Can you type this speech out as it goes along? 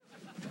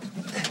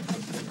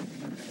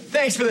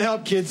Thanks for the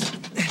help, kids.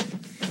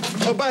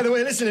 Oh, by the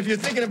way, listen, if you're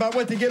thinking about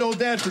what to get old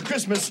Dad for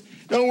Christmas,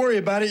 don't worry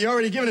about it. You're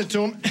already giving it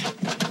to him.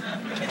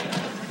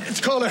 It's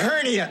called a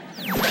hernia.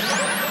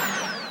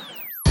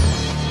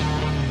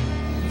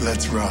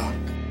 Let's rock.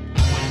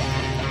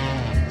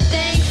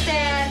 Thanks,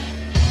 Dad.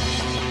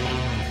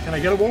 Can I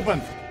get a whoopin'?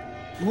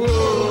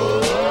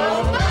 Whoa,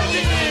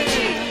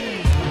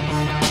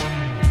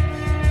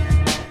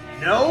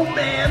 No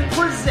Man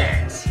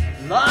presents,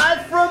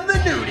 live from the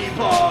Nudie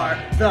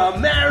Bar, the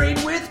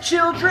Married with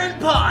Children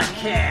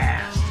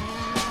podcast.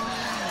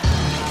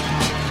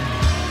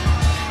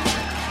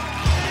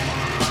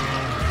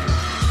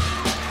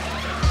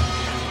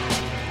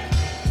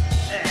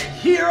 And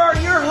here are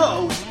your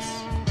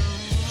hosts,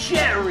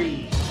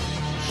 Jerry,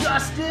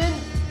 Justin,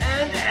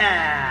 and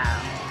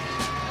Al.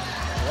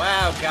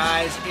 Wow,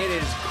 guys, it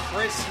is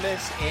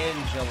Christmas in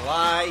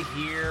July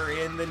here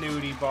in the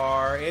Nudie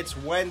Bar. It's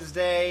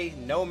Wednesday,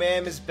 No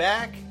Ma'am is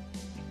back,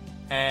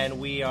 and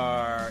we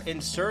are in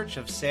search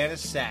of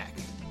Santa's sack.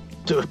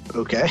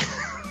 Okay.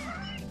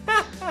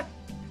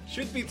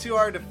 Shouldn't be too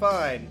hard to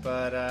find,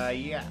 but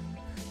yeah.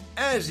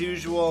 As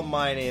usual,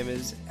 my name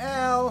is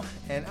Al,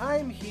 and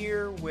I'm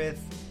here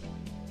with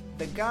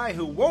the guy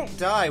who won't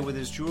die with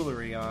his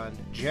jewelry on.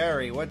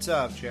 Jerry, what's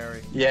up,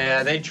 Jerry?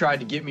 Yeah, they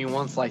tried to get me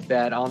once like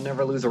that. I'll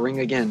never lose a ring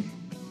again.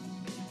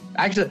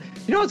 Actually,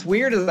 you know what's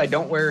weird is I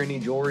don't wear any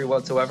jewelry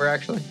whatsoever,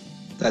 actually.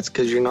 That's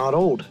because you're not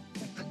old.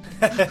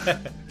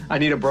 I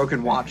need a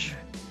broken watch.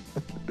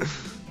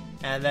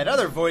 And that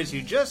other voice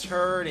you just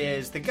heard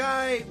is the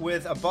guy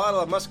with a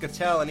bottle of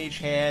Muscatel in each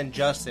hand,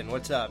 Justin.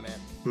 What's up, man?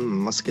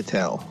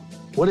 Muscatel.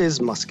 What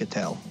is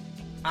Muscatel?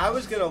 I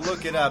was going to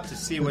look it up to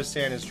see what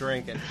Santa's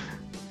drinking.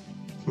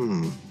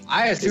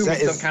 I assume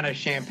it's some kind of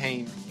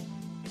champagne.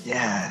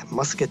 Yeah,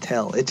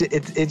 Muscatel.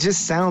 It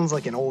just sounds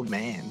like an old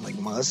man, like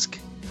Musk.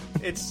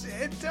 It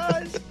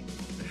does.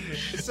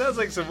 It sounds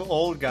like some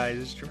old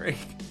guy's drink.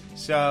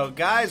 So,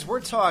 guys,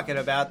 we're talking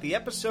about the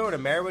episode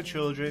of Married with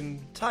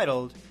Children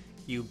titled,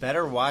 You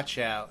Better Watch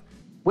Out.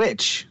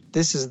 Which,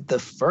 this is the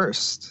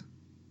first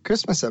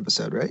Christmas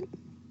episode, right?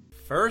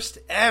 First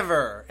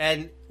ever.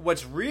 And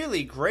what's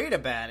really great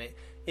about it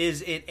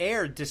is it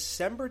aired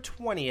December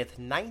 20th,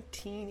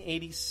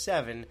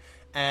 1987,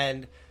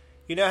 and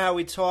you know how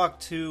we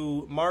talked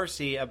to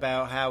Marcy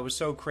about how it was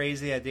so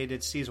crazy that they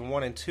did season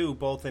 1 and 2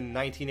 both in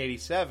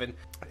 1987.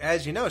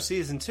 As you know,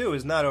 season 2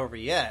 is not over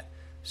yet.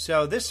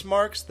 So this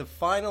marks the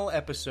final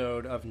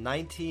episode of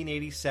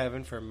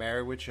 1987 for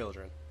Married with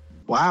Children.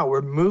 Wow,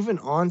 we're moving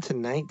on to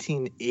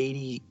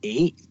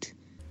 1988.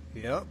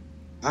 Yep.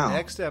 Wow.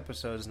 Next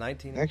episode is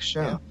 19... Next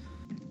show. Yeah.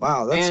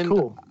 Wow, that's And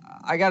cool.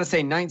 I gotta say,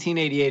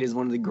 1988 is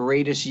one of the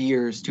greatest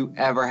years to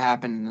ever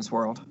happen in this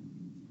world.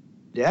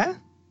 Yeah?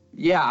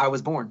 Yeah, I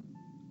was born.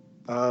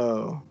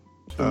 Oh.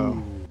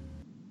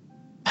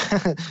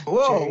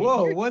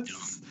 Whoa,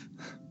 what's...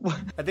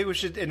 I think we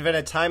should invent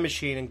a time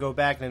machine and go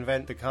back and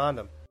invent the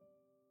condom.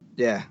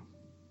 Yeah.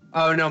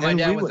 Oh, no, my And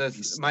dad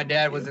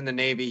we was in the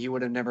Navy. He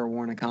would have never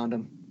worn a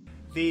condom.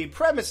 The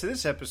premise of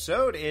this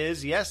episode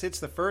is, yes, it's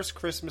the first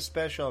Christmas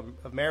special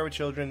of Married with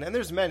Children, and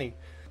there's many.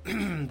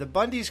 The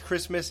Bundy's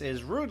Christmas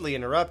is rudely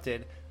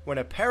interrupted when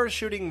a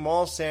parachuting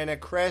mall Santa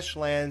crash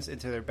lands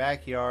into their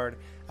backyard,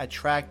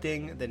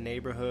 attracting the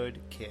neighborhood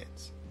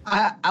kids.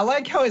 I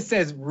like how it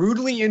says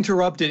rudely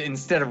interrupted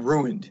instead of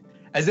ruined,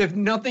 as if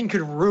nothing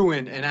could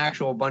ruin an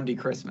actual Bundy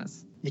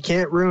Christmas. You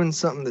can't ruin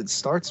something that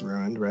starts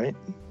ruined, right?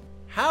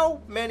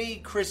 How many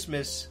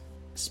Christmas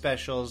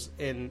specials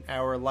in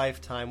our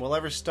lifetime will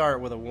ever start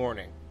with a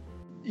warning?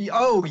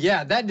 Oh,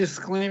 yeah, that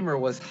disclaimer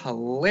was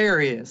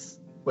hilarious.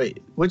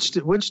 Wait, which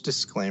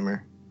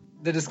disclaimer?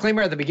 The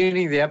disclaimer at the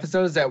beginning of the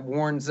episodes that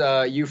warns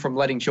you from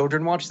letting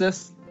children watch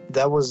this?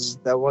 That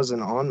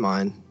wasn't on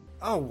mine.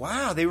 Oh,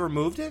 wow, they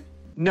removed it?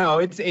 No,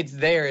 it's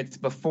there. It's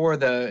before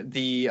the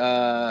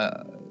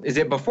is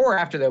it before or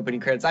after the opening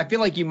credits? I feel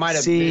like you might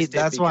have missed it.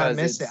 That's why I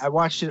missed it. I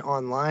watched it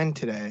online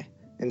today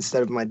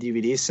instead of my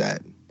DVD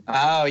set.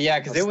 Oh, yeah,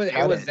 because it was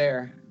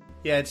there.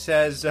 Yeah, it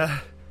says,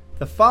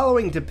 the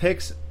following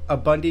depicts a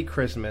Bundy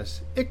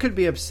Christmas. It could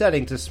be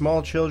upsetting to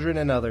small children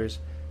and others.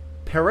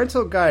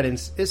 Parental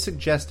guidance is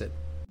suggested.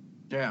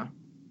 Yeah.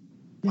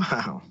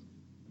 Wow.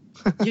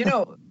 You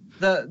know,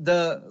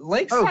 the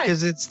Lakeside... Oh,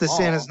 because it's the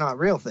Santa's Not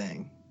Real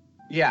thing.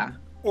 Yeah.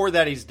 Or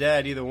that he's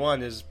dead. Either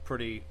one is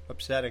pretty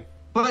upsetting.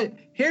 But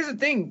here's the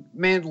thing,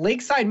 man.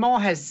 Lakeside Mall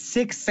has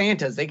 6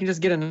 Santas. They can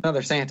just get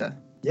another Santa.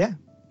 Yeah.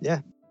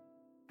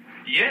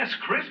 Yes,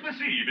 Christmas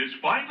Eve is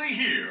finally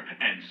here,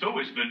 and so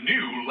is the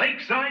new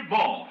Lakeside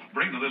Mall.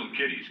 Bring the little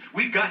kiddies.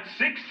 We've got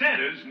 6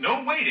 Santas,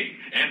 no waiting.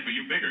 And for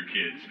you bigger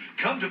kids,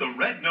 come to the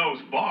Red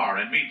Nose Bar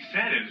and meet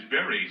Santa's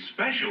very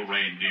special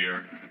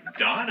reindeer,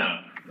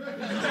 Donna. So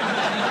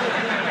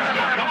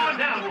come on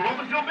down, we're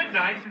open till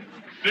midnight.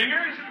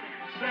 Singers?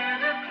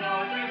 Santa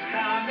Claus is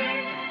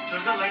coming to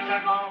the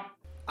Lakeside Mall.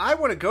 I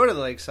want to go to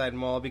the Lakeside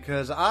Mall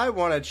because I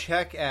want to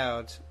check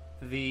out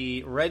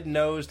the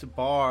red-nosed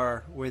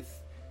bar with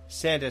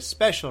Santa's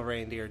special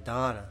reindeer,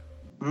 Donna.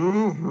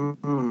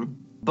 Mm-hmm.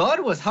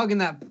 Bud was hugging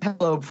that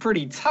pillow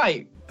pretty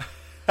tight.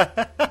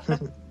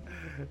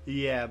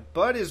 Yeah,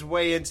 Bud is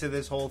way into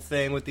this whole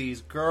thing with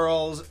these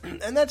girls,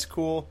 and that's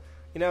cool.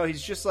 You know,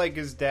 he's just like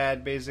his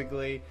dad,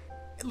 basically.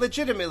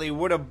 Legitimately,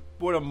 would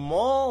a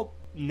mall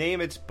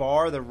name its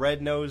bar the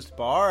Red-Nosed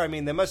Bar? I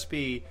mean, there must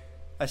be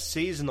a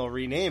seasonal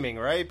renaming,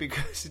 right?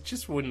 Because it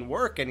just wouldn't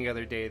work any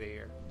other day of the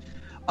year.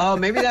 Oh,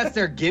 maybe that's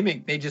their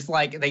gimmick. They just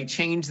they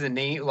change the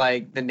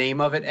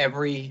name of it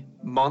every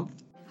month.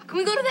 Can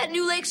we go to that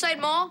new Lakeside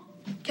Mall?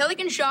 Kelly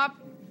can shop,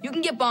 you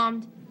can get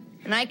bombed,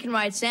 and I can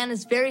ride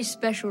Santa's very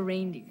special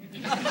reindeer.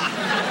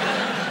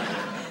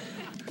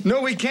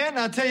 No, we can't, and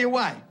I'll tell you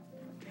why.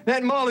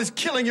 That mall is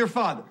killing your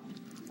father.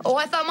 Oh,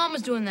 I thought Mom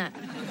was doing that.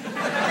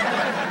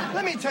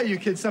 Let me tell you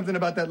kids something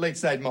about that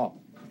Lakeside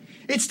Mall.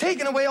 It's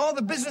taken away all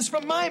the business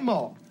from my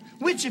mall,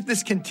 which, if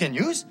this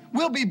continues,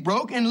 we'll be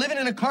broke and living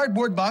in a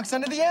cardboard box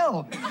under the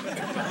L.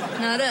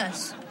 Not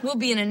us. We'll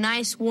be in a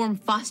nice, warm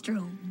foster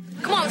home.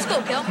 Come on, let's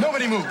go, Kel.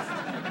 Nobody move.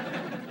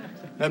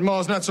 That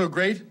mall's not so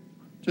great.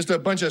 Just a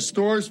bunch of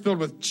stores filled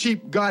with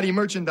cheap, gaudy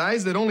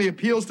merchandise that only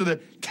appeals to the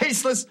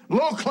tasteless,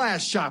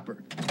 low-class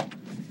shopper.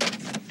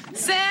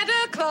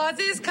 Santa Claus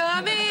is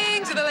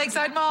coming to the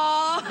Lakeside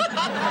Mall.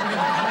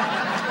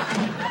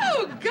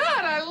 Oh,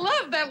 God, I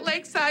love that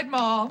Lakeside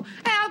Mall.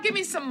 Al, give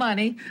me some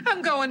money.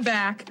 I'm going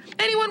back.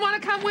 Anyone want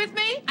to come with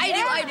me?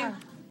 I do.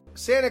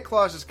 Santa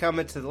Claus is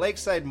coming to the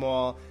Lakeside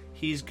Mall.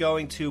 He's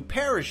going to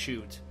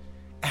parachute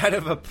out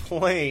of a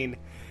plane,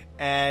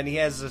 and he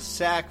has a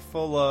sack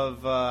full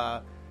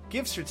of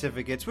gift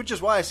certificates, which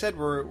is why I said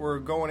we're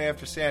going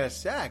after Santa's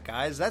sack,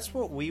 guys. That's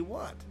what we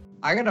want.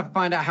 I gotta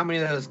find out how many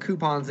of those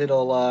coupons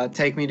it'll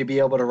take me to be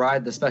able to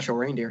ride the special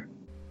reindeer.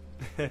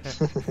 Yeah,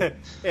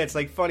 it's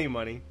like funny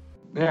money.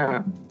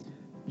 Yeah.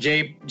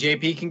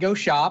 JP can go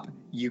shop,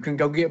 you can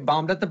go get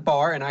bombed at the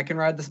bar, and I can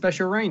ride the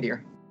special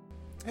reindeer.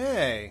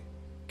 Hey,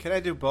 can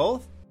I do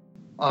both?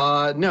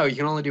 No, you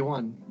can only do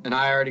one. And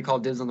I already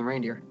called dibs on the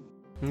reindeer.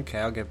 Okay,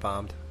 I'll get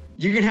bombed.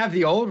 You can have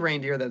the old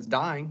reindeer that's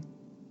dying.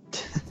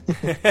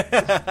 They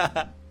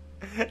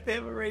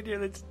have a reindeer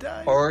that's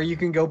dying. Or you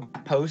can go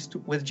post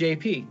with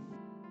JP.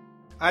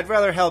 I'd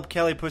rather help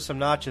Kelly put some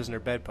notches in her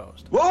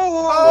bedpost. Whoa!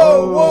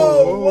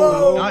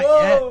 Whoa! Not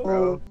yet,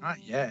 bro.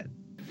 Not yet.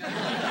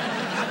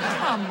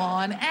 Come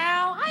on,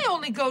 Al. I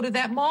only go to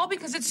that mall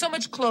because it's so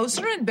much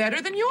closer and better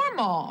than your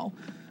mall.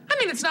 I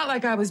mean, it's not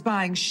like I was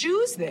buying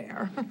shoes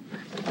there.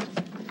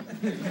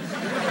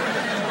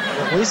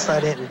 At least I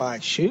didn't buy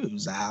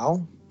shoes,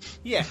 Al.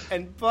 Yeah,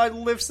 and Bud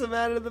lifts them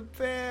out of the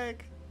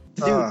bag.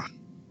 Dude,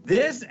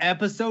 this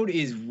episode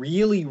is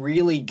really,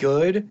 really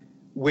good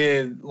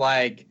with,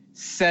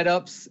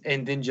 setups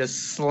and then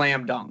just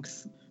slam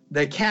dunks.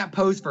 The cat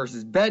post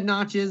versus bed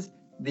notches,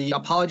 the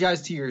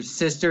apologize to your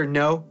sister,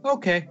 no,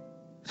 okay.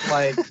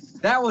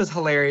 That was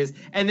hilarious.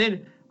 And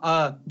then,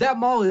 that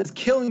mall is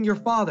killing your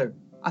father.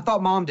 I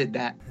thought Mom did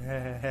that.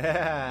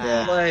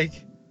 Yeah.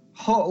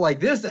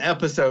 This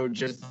episode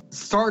just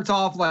starts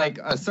off like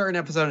a certain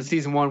episode of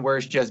season 1 where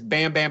it's just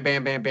bam, bam,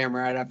 bam, bam, bam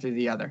right after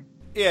the other.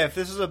 Yeah, if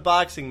this was a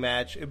boxing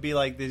match, it'd be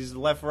like these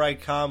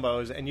left-right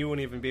combos, and you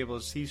wouldn't even be able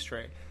to see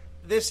straight.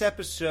 This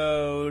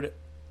episode,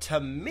 to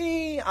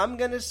me, I'm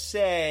going to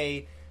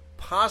say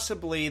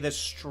possibly the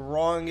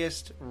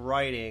strongest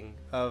writing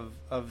of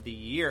the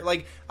year.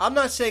 I'm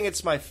not saying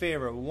it's my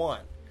favorite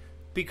one,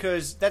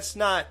 because that's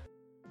not...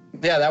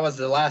 Yeah, that was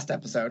the last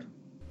episode.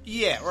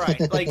 Yeah,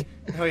 right.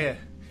 Oh yeah.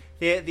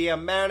 The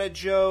amount of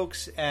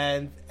jokes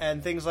and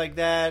things like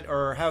that,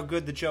 or how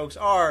good the jokes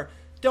are,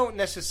 don't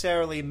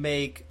necessarily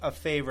make a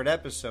favorite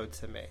episode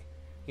to me.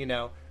 You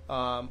know,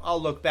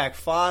 I'll look back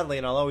fondly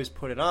and I'll always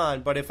put it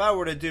on. But if I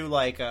were to do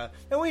and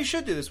we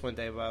should do this one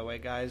day, by the way,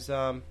 guys,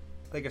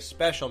 like a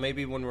special,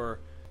 maybe when we're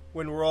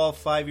all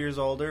 5 years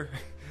older,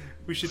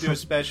 we should do a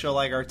special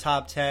like our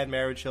top 10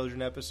 Married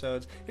Children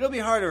episodes. It'll be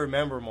hard to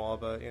remember them all,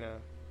 but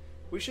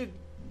we should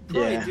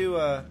probably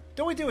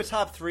don't we do a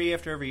top 3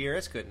 after every year?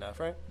 That's good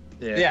enough, right?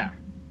 Yeah.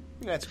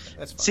 That's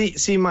fine.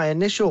 See, my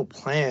initial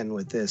plan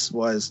with this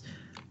was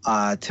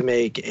to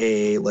make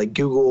a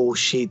Google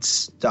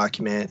Sheets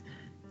document,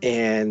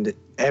 and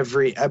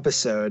every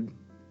episode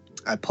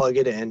I plug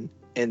it in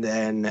and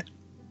then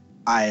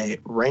I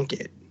rank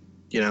it,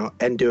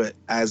 and do it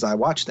as I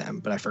watch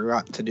them. But I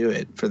forgot to do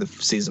it for the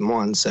season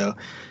 1, so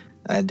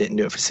I didn't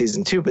do it for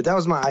season 2. But that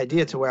was my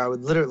idea, to where I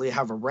would literally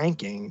have a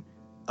ranking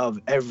of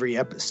every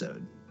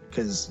episode.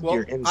 Because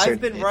you're inserting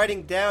I've been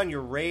writing down your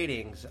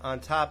ratings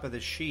on top of the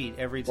sheet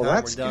every time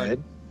we're done.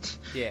 Good.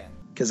 Yeah.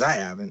 Because I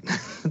haven't.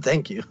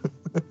 Thank you.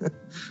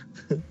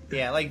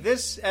 Yeah,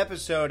 this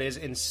episode is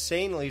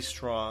insanely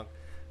strong.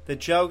 The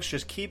jokes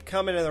just keep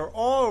coming, and they're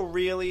all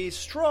really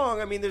strong.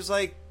 I mean, there's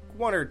 1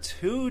 or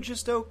 2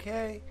 just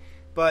okay.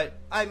 But,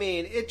 I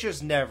mean, it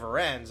just never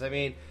ends. I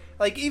mean,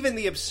 even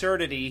the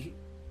absurdity...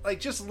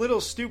 just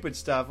little stupid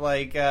stuff.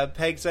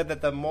 Peg said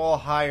that the mall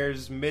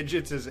hires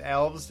midgets as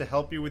elves to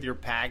help you with your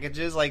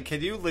packages.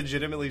 Can you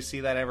legitimately see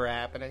that ever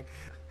happening?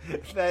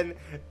 Then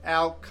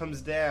Al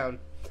comes down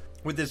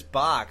with this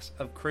box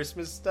of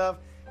Christmas stuff,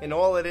 and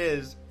all it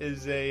is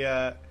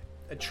a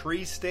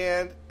tree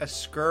stand, a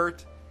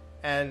skirt,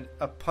 and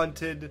a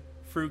punted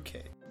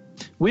fruitcake.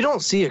 We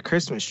don't see a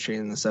Christmas tree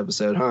in this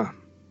episode, huh?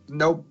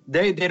 Nope.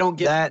 They don't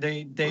get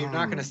That- they're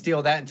not going to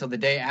steal that until the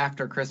day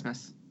after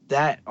Christmas.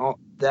 That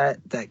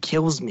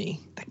kills me.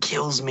 That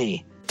kills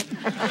me.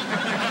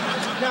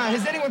 Now,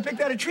 has anyone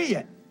picked out a tree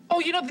yet? Oh,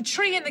 you know, the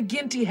tree in the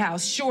Ginty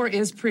house sure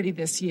is pretty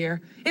this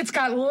year. It's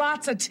got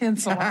lots of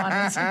tinsel on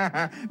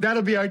it.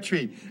 That'll be our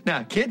tree.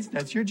 Now, kids,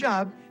 that's your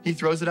job. He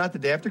throws it out the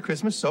day after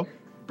Christmas, so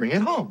bring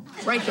it home.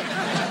 Right there.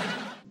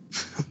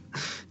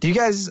 Do you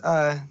guys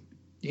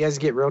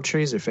get real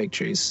trees or fake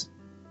trees?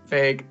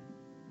 Fake.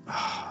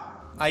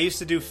 I used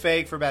to do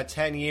fake for about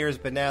 10 years,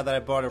 but now that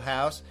I bought a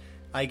house,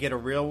 I get a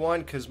real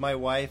one because my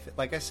wife,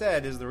 like I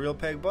said, is the real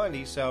Peg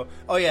Bundy. So,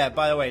 oh yeah,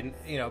 by the way,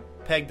 you know,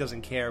 Peg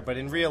doesn't care, but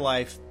in real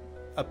life,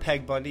 a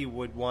Peg Bundy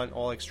would want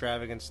all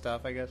extravagant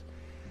stuff, I guess.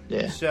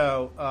 Yeah.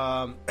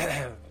 So,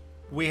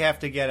 we have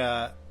to get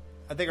I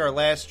think our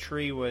last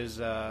tree was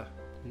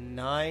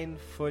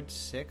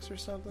 9'6" or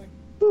something.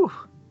 Whew.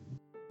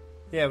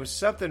 Yeah, it was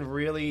something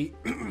really,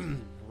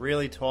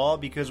 really tall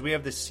because we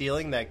have the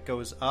ceiling that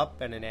goes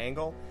up at an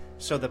angle,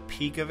 so the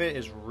peak of it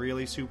is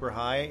really super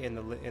high in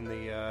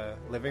the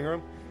living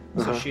room.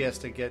 So she has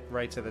to get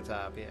right to the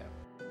top. Yeah.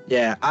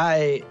 Yeah,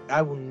 I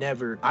will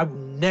never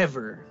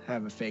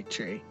have a fake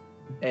tree.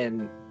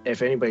 And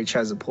if anybody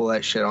tries to pull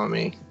that shit on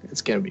me,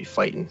 it's gonna be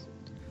fighting.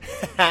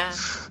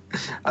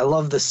 I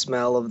love the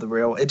smell of the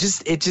real. It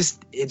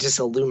just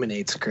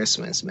illuminates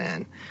Christmas,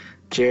 man.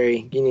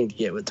 Jerry, you need to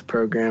get with the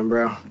program,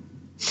 bro.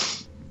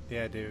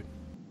 Yeah, dude.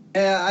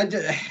 Yeah,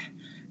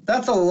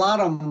 that's a lot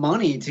of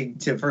money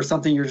to for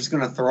something you're just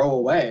gonna throw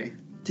away.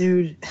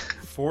 Dude.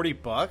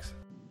 $40?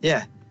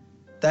 Yeah.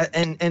 That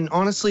and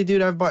honestly,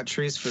 dude, I've bought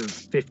trees for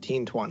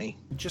 $15, $20.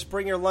 Just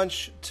bring your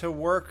lunch to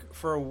work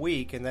for a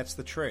week, and that's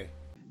the tree.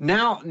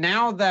 Now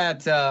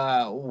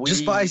that we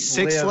just buy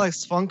 6 live,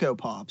 less Funko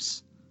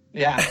Pops.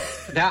 Yeah.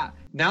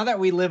 now that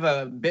we live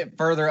a bit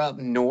further up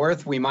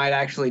north, we might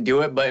actually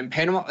do it. But in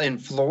Panama, in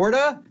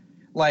Florida,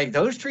 like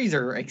those trees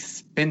are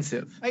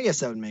expensive. I guess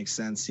that would make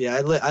sense. Yeah,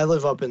 I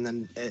live up in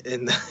the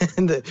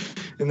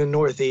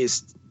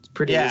Northeast. It's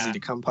pretty easy to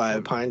come by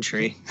a pine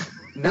tree.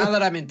 Now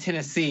that I'm in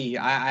Tennessee,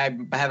 I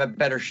have a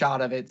better shot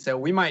of it, so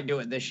we might do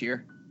it this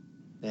year.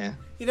 Yeah.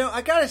 You know,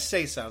 I gotta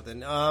say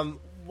something.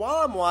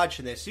 While I'm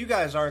watching this, you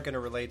guys aren't going to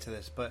relate to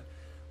this, but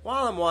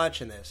while I'm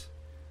watching this,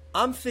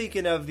 I'm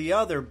thinking of the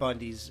other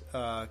Bundy's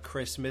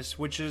Christmas,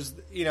 which is,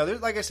 you know,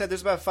 like I said,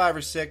 there's about 5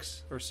 or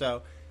 6 or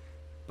so,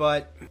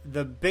 but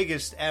the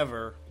biggest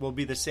ever will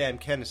be the Sam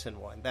Kinison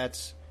one.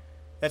 That's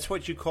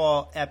what you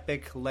call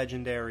epic,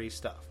 legendary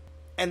stuff.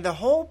 And the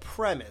whole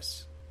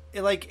premise,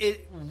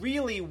 it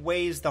really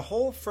weighs, the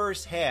whole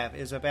first half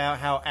is about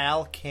how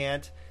Al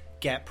can't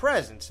get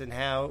presents and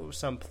how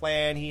some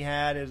plan he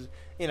had is,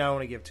 you know, I don't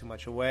want to give too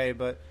much away,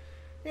 but,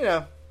 you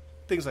know,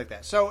 things like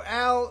that. So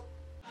Al...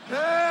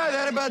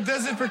 that about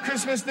does it for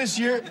Christmas this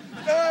year.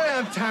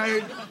 I'm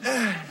tired.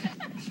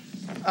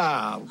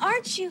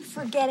 Aren't you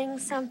forgetting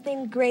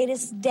something,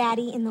 greatest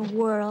daddy in the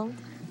world?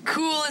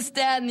 Coolest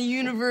dad in the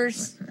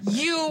universe.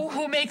 You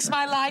who makes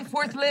my life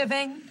worth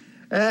living.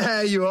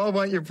 You all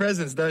want your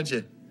presents, don't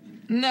you?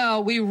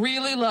 No, we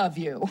really love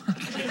you.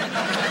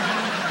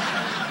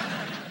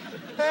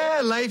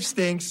 Life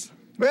stinks.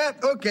 Well,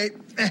 okay.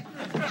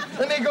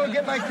 Let me go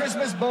get my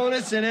Christmas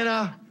bonus, and then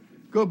I'll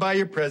go buy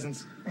your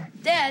presents.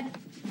 Dad,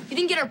 you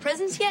didn't get our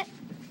presents yet?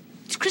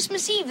 It's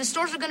Christmas Eve. The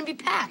stores are going to be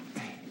packed.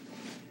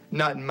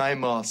 Not in my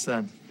mall,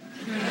 son.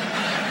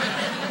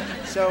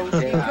 So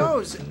he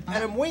goes, and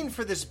I'm waiting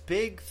for this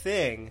big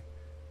thing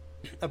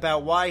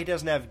about why he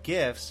doesn't have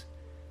gifts,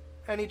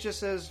 and he just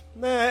says,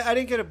 "Nah, I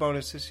didn't get a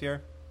bonus this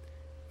year."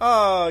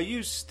 Oh,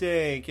 you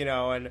stink, you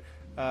know, and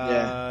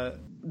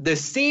the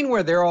scene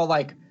where they're all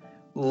like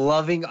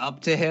loving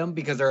up to him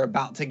because they're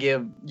about to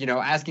give, you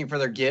know, asking for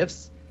their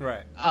gifts.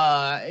 Right.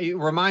 It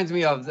reminds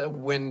me of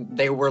when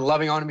they were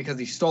loving on him because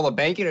he stole a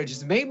bank, and it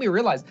just made me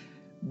realize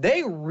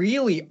they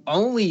really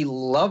only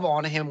love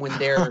on him when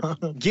they're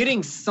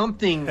getting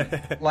something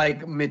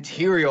like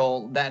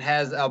material that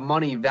has a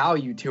money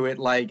value to it.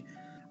 Like,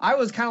 I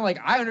was kind of like,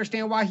 I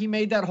understand why he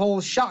made that whole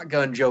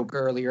shotgun joke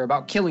earlier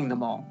about killing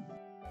them all.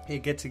 Hey,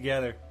 get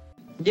together.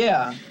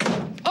 Yeah.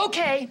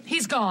 Okay,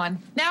 he's gone.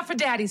 Now for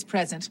Daddy's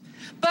present.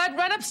 Bud,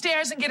 run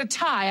upstairs and get a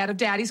tie out of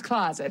Daddy's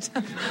closet.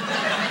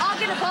 I'll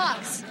get a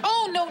box.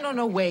 Oh,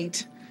 no,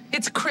 wait.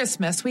 It's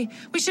Christmas. We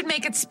should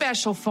make it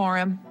special for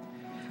him.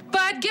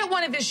 Bud, get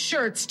one of his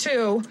shirts,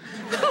 too.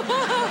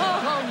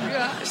 Oh,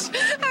 gosh.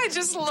 I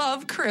just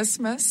love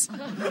Christmas.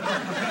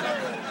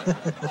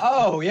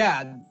 Oh,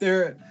 yeah.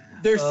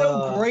 They're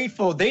so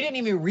grateful. They didn't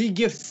even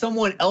re-gift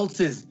someone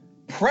else's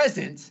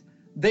present.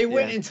 They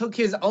went and took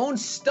his own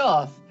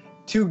stuff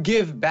to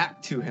give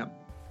back to him.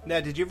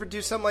 Now, did you ever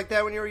do something like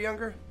that when you were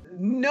younger?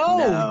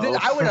 No.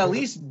 I would at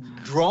least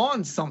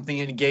drawn something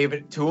and gave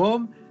it to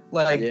him.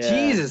 Like,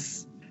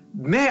 Jesus.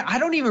 Man, I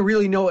don't even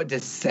really know what to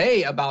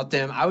say about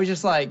them. I was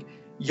just like,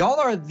 y'all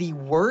are the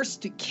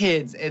worst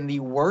kids and the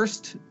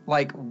worst,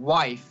 like,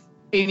 wife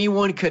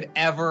anyone could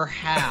ever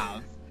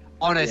have.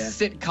 on a Yeah.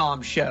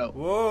 sitcom show.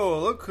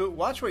 Whoa,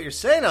 watch what you're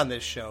saying on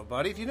this show,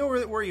 buddy. Do you know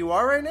where you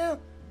are right now?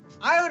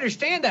 I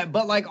understand that,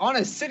 but like on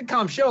a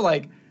sitcom show,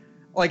 like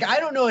I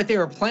don't know if they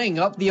were playing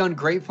up the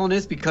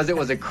ungratefulness because it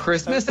was a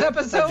Christmas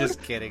episode. I'm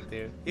just kidding,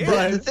 dude. Yeah.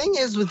 But the thing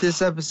is with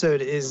this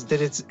episode is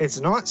that it's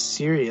not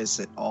serious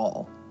at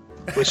all,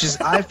 which is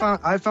I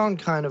found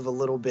kind of a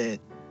little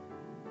bit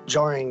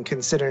jarring,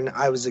 considering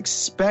I was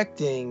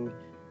expecting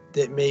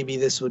that maybe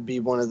this would be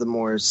one of the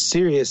more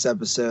serious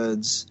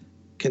episodes,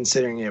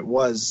 considering it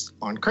was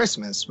on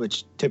Christmas,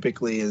 which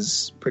typically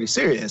is pretty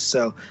serious.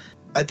 So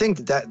I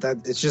think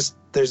that it's just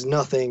there's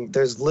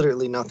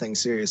literally nothing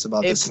serious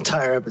about this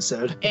entire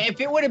episode.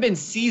 If it would have been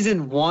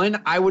season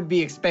 1, I would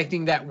be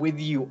expecting that with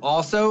you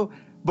also.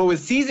 But with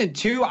season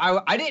 2,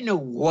 I didn't know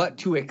what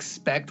to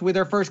expect with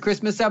our first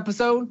Christmas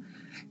episode.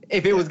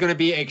 If it was going to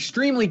be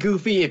extremely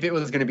goofy, if it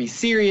was going to be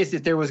serious,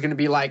 if there was going to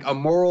be like a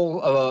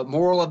moral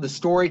of the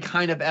story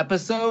kind of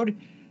episode.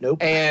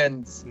 Nope.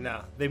 And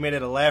no, they made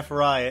it a laugh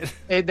riot.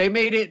 They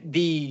made it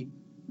the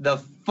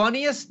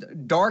funniest,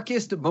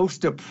 darkest,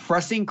 most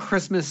depressing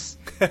Christmas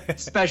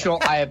special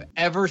I have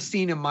ever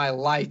seen in my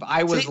life.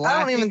 I was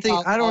laughing.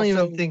 I don't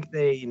even think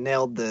they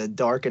nailed the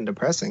dark and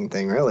depressing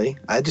thing, really.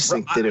 I just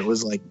think that it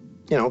was like,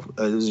 it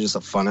was just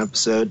a fun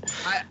episode.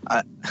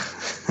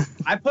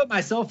 I put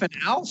myself in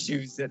Al's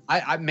shoes. That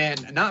man,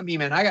 not me,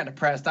 man. I got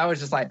depressed. I was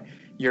just like,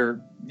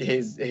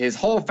 his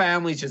whole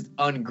family's just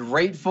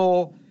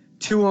ungrateful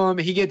to him.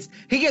 He gets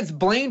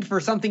blamed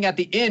for something at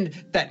the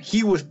end that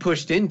he was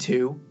pushed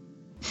into.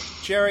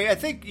 Jerry, I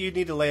think you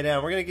need to lay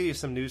down. We're going to give you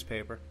some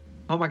newspaper.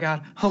 Oh my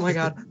God. Oh my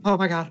God. Oh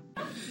my God.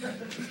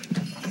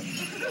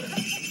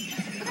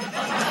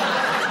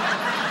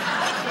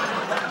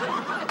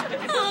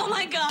 Oh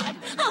my God.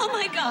 Oh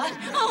my God.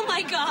 Oh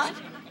my God.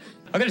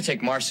 I'm going to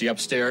take Marcy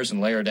upstairs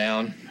and lay her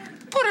down.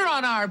 Put her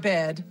on our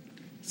bed.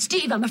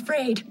 Steve, I'm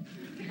afraid.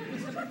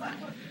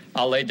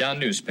 I'll lay down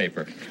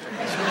newspaper.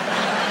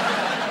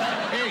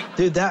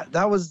 Dude,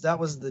 that was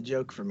the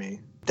joke for me.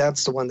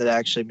 That's the one that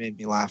actually made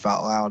me laugh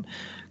out loud.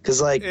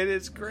 Because, like, it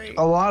is great.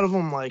 A lot of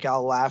them, like,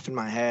 I'll laugh in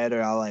my head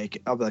or I'll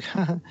be like,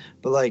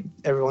 but, like,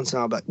 every once in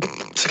a while I'll be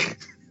like,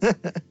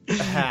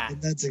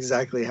 and that's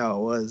exactly how it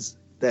was.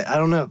 I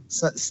don't know.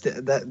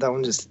 That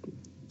one just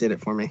did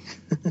it for me.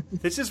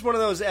 This is one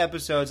of those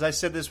episodes. I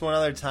said this one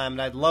other time,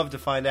 and I'd love to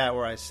find out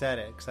where I said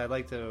it because I'd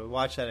like to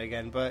watch that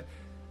again. But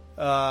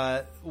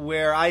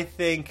where I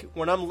think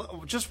when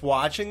I'm just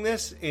watching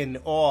this in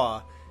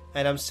awe,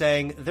 and I'm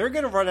saying they're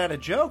going to run out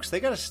of jokes. They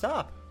got to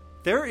stop.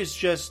 There is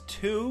just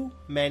too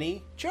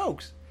many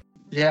jokes.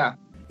 Yeah.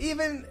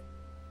 Even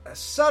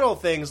subtle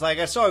things like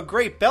I saw a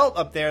great belt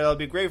up there that'll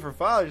be great for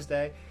Father's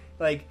Day.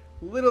 Like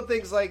little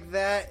things like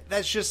that.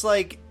 That's just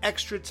like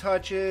extra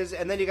touches.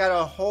 And then you got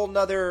a whole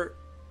nother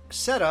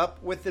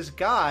setup with this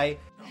guy.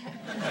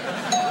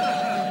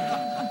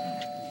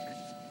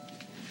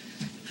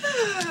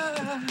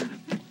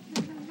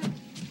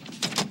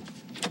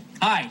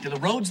 Hi, do the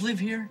Rhodes live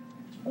here?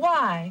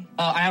 Why?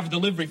 I have a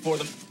delivery for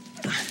them.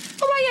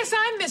 Oh, why, yes,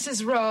 I'm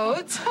Mrs.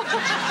 Rhodes.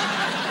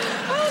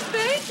 Oh,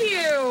 thank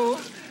you.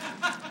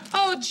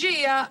 Oh,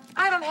 gee, I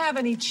don't have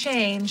any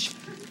change.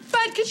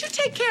 Bud, could you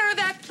take care of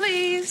that,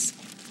 please?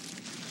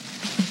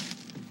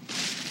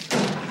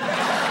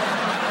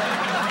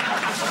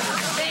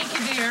 Thank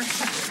you, dear.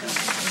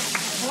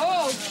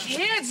 Oh,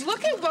 kids,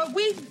 look at what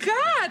we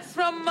got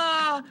from,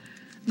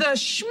 the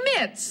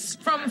Schmitz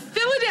from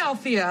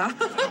Philadelphia.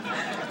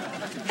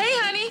 Hey,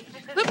 honey,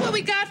 look what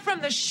we got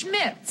from the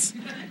Schmitz.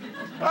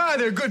 Ah,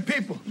 they're good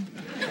people.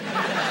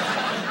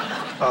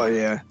 Oh,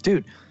 yeah.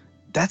 Dude,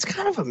 that's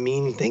kind of a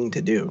mean thing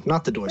to do.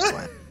 Not the door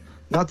slam.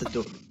 Not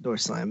the door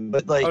slam,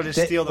 but like... Oh, to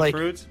steal the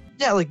fruits?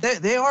 Yeah, like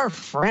they are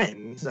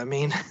friends. I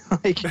mean,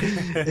 like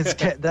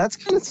that's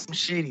kind of some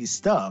shady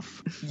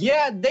stuff.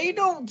 Yeah, they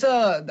don't,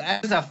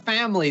 as a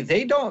family,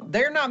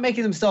 they're not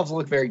making themselves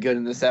look very good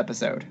in this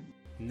episode.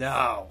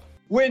 No.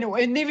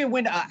 Even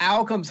when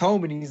Al comes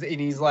home and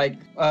he's like,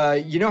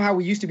 you know how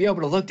we used to be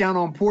able to look down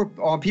on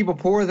people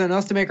poorer than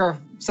us to make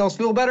ourselves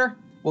feel better?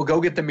 Well, go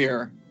get the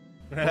mirror.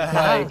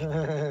 Like,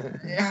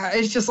 yeah,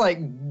 it's just like,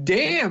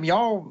 damn,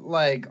 y'all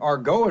like are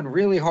going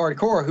really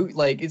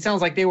hardcore. It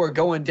sounds like they were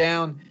going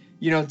down,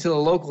 to the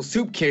local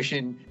soup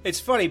kitchen.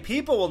 It's funny,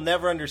 people will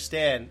never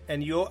understand,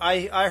 and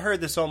I heard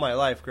this all my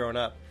life growing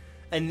up,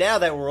 and now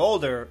that we're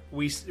older,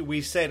 we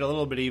say it a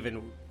little bit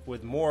even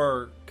with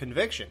more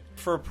conviction.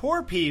 For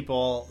poor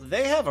people,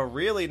 they have a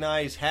really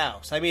nice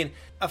house. I mean,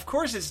 of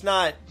course it's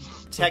not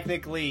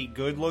technically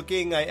good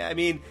looking. I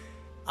mean,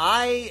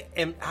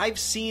 I've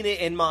seen it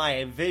in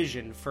my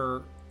vision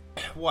for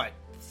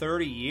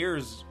 30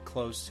 years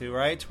close to,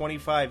 right?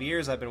 25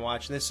 years I've been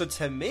watching this. So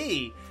to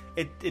me,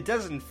 it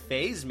doesn't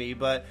faze me,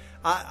 but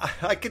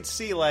I could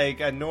see like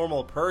a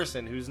normal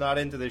person who's not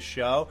into this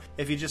show,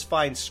 if you just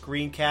find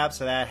screen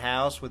caps of that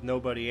house with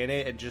nobody in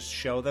it and just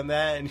show them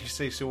that and you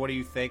say, so what do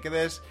you think of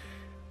this?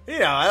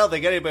 I don't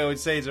think anybody would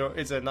say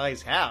it's a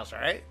nice house,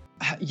 right?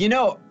 I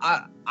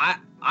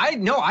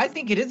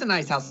think it is a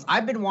nice house.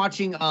 I've been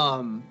watching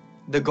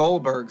The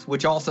Goldbergs,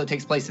 which also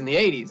takes place in the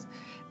 80s.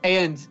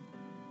 And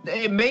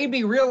it made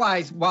me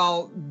realize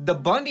while the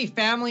Bundy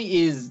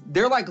family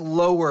they're like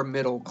lower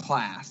middle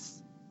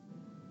class,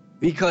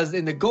 because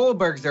in the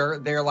Goldbergs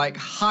they're like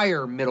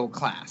higher middle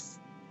class.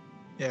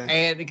 Yeah.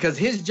 And because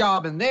his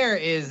job in there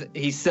is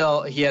he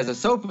has a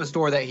sofa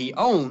store that he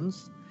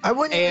owns. I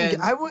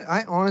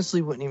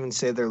honestly wouldn't even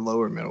say they're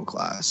lower middle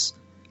class.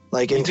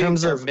 Like in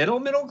terms of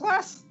middle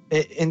class?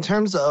 In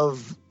terms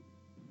of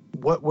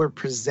what we're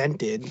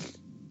presented.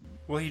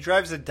 Well, he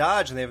drives a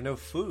Dodge and they have no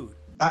food.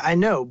 I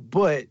know,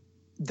 but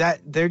that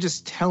they're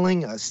just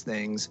telling us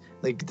things.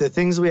 Like the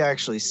things we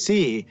actually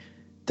see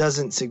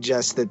doesn't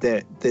suggest that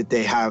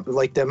they have,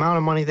 like, the amount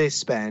of money they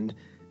spend.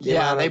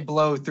 Yeah, they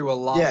blow through a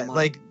lot of money.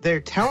 Like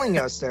they're telling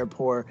us they're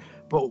poor,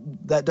 but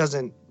that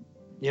doesn't,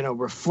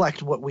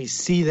 reflect what we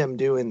see them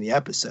do in the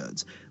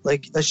episodes.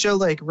 Like a show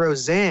like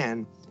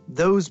Roseanne,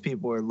 those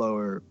people are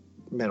lower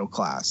middle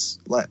class,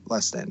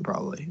 less than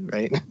probably,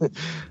 right? But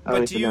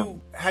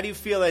how do you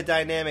feel that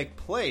dynamic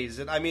plays?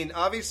 And I mean,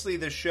 obviously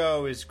the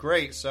show is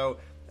great, so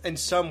in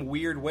some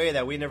weird way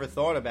that we never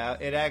thought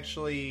about, it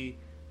actually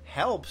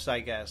helps,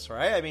 I guess,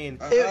 right? I mean,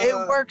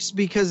 it works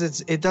because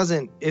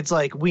it's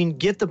like we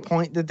get the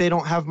point that they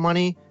don't have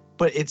money,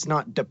 but it's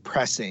not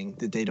depressing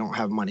that they don't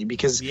have money,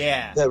 because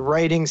the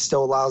writing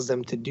still allows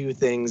them to do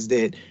things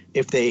that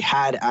if they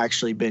had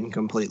actually been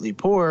completely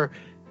poor,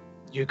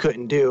 you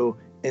couldn't do,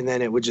 and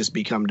then it would just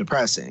become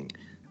depressing.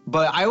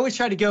 But I always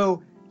try to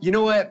go, you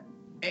know what?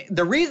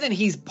 The reason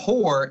he's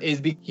poor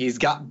is because he's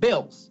got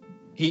bills.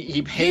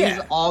 He pays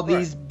all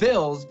these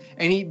bills,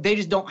 and they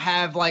just don't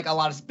have like a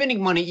lot of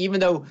spending money, even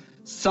though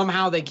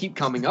somehow they keep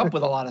coming up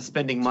with a lot of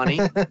spending money.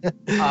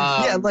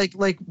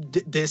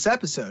 This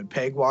episode,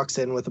 Peg walks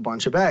in with a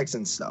bunch of bags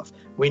and stuff.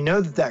 We know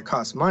that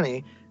costs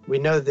money. We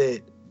know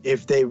that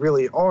if they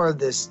really are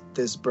this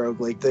broke,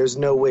 like there's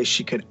no way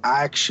she could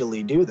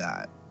actually do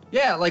that.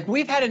 Yeah, like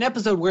we've had an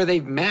episode where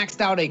they've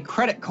maxed out a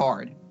credit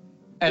card.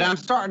 And I'm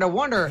starting to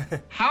wonder,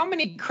 how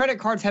many credit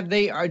cards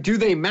do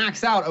they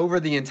max out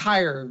over the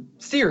entire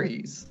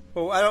series?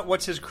 Well,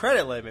 what's his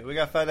credit limit? We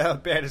got to find out how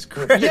bad his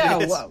credit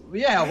is.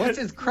 What's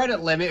his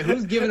credit limit?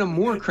 Who's giving him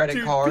more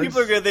credit cards?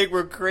 People are going to think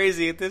we're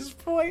crazy at this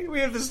point. We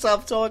have to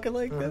stop talking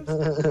like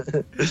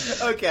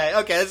this. Okay,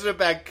 let's get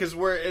back, because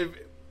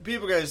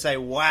people are going to say,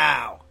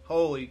 wow,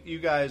 holy, you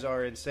guys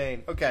are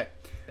insane. Okay.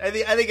 I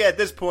think at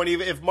this point,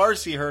 even if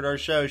Marcy heard our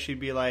show,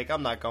 she'd be like,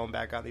 I'm not going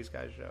back on these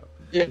guys' show.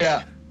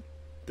 Yeah.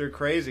 They're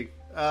crazy.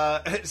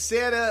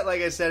 Santa,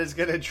 like I said, is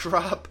going to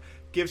drop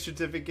gift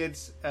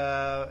certificates.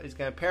 He's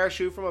going to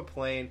parachute from a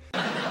plane.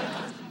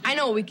 I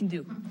know what we can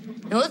do.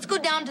 Now let's go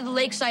down to the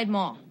Lakeside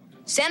Mall.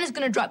 Santa's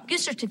going to drop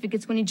gift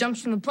certificates when he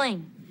jumps from the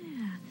plane.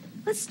 Yeah.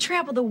 Let's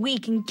travel the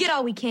week and get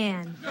all we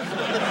can.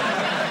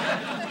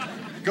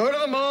 Go to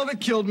the mall that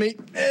killed me.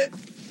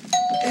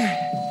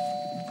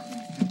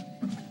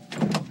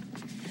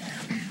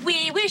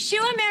 We wish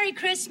you a Merry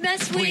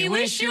Christmas. We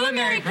wish you a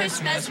Merry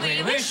Christmas.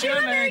 We wish you a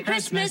Merry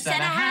Christmas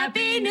and a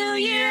Happy New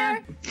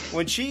Year.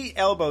 When she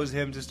elbows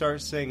him to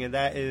start singing,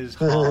 that is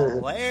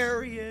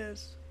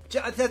hilarious.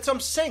 That's what I'm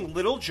saying.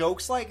 Little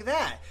jokes like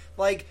that.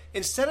 Like,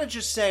 instead of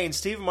just saying,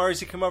 Steve and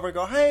Marcy come over and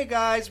go, hey,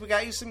 guys, we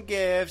got you some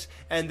gifts,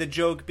 and the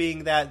joke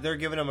being that they're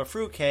giving him a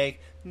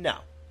fruitcake, no,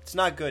 it's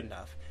not good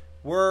enough.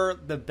 We're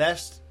the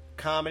best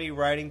comedy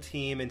writing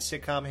team in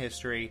sitcom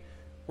history.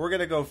 We're going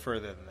to go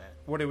further than that.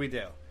 What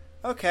do?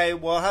 Okay,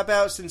 well, how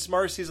about, since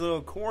Marcy's a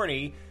little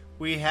corny,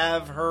 we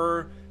have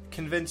her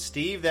convince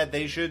Steve that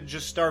they should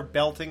just start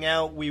belting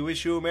out "We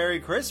Wish You a Merry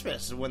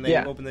Christmas" when they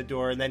open the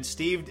door, and then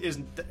Steve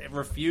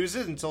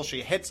refuses until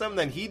she hits him,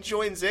 then he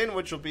joins in,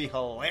 which will be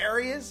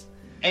hilarious.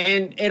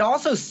 And it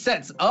also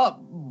sets up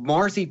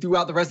Marcy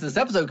throughout the rest of this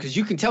episode, because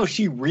you can tell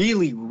she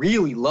really,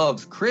 really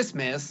loves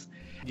Christmas.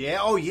 Yeah,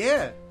 oh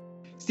yeah.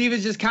 Steve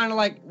is just kind of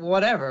like,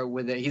 whatever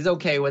with it. He's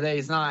okay with it.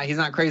 He's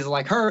not crazy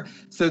like her.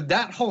 So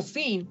that whole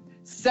scene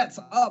sets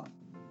up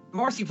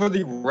Marcy for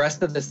the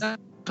rest of this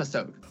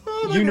episode.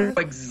 You know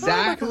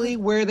exactly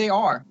where they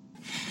are.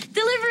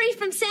 Delivery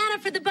from Santa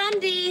for the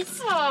Bundys.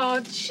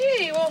 Oh,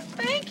 gee, well,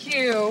 thank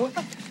you.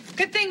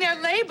 Good thing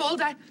they're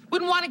labeled. I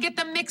wouldn't want to get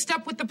them mixed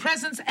up with the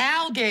presents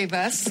Al gave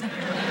us.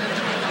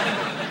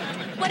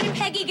 What did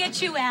Peggy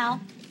get you, Al?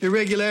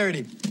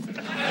 Irregularity.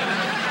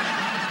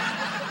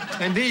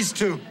 And these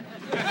two.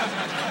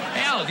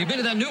 Al, have you been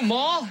to that new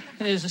mall?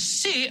 There's a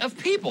sea of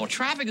people.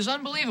 Traffic is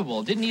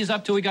unbelievable. Didn't ease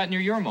up till we got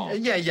near your mall.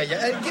 Yeah.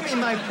 Give me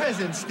my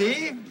present,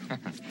 Steve.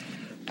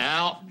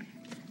 Al,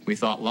 we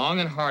thought long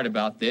and hard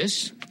about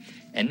this,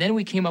 and then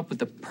we came up with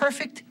the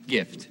perfect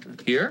gift.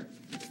 Here.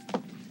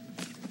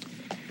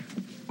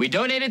 We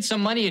donated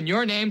some money in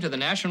your name to the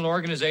National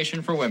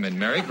Organization for Women.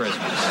 Merry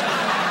Christmas.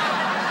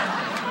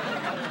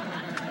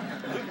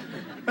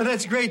 Oh,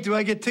 that's great. Do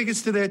I get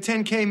tickets to their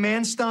 10K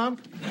man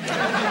stomp?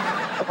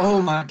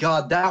 Oh my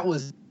God, that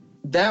was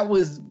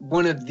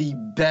one of the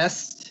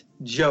best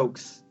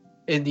jokes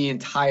in the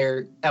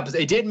entire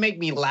episode. It didn't make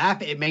me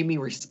laugh, it made me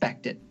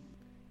respect it.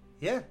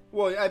 Yeah.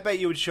 Well, I bet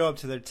you would show up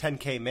to their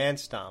 10K man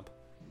stomp.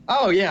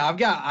 Oh yeah, I've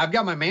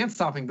got my man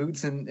stomping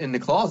boots in the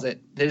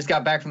closet. They just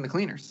got back from the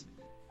cleaners.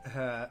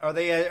 Are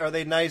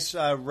they nice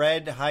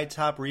red high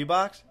top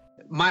Reeboks?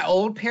 My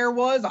old pair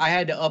was. I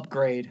had to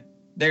upgrade.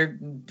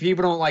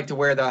 People don't like to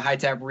wear the high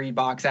top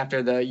Reeboks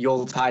after the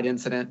Yuletide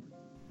incident.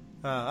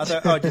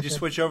 Did you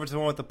switch over to the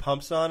one with the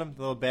pumps on them?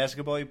 The little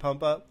basketball you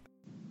pump up?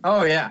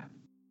 Oh, yeah.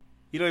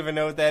 You don't even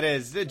know what that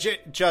is.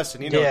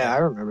 Justin, you know Yeah, I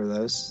remember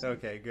those.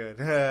 Okay,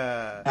 good.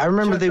 I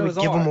remember they would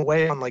give them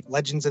away on like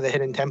Legends of the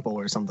Hidden Temple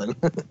or something.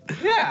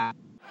 Yeah.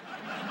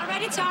 All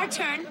right, it's our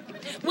turn.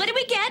 What did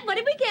we get? What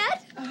did we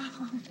get?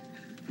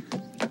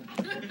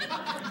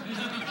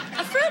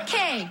 A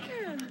fruitcake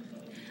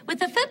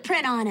with a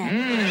footprint on it.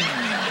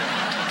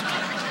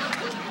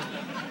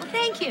 Well,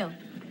 thank you.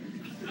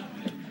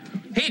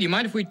 Hey, do you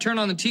mind if we turn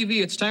on the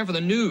TV? It's time for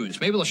the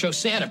news. Maybe they'll show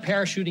Santa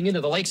parachuting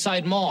into the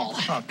Lakeside Mall.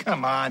 Oh,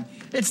 come on.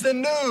 It's the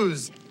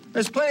news.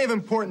 There's plenty of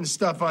important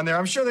stuff on there.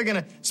 I'm sure they're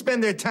going to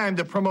spend their time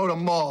to promote a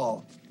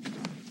mall.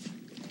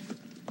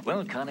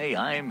 Well, Connie,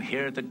 I'm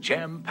here at the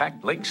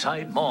jam-packed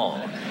Lakeside Mall.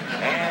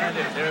 And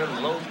if their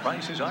low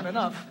prices aren't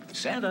enough,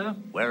 Santa,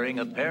 wearing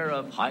a pair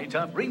of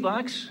high-top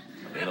Reeboks,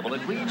 available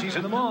at Luigi's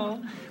in the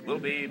mall, will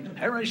be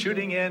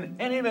parachuting in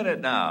any minute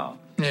now.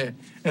 Yeah,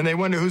 and they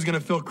wonder who's going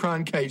to fill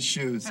Cronkite's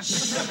shoes.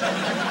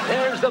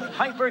 There's the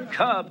Piper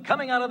Cub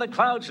coming out of the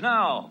clouds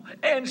now.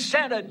 And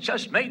Santa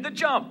just made the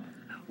jump.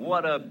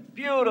 What a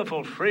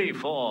beautiful free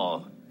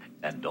fall.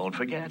 And don't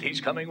forget,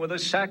 he's coming with a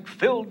sack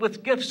filled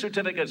with gift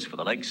certificates for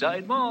the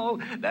Lakeside Mall.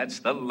 That's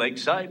the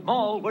Lakeside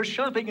Mall, where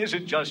shopping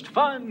isn't just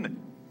fun.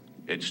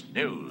 It's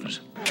news.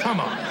 Come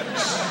on.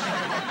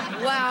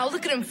 Wow,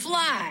 look at him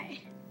fly.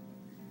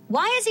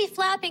 Why is he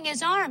flapping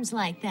his arms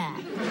like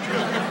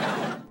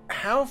that?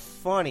 How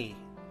funny,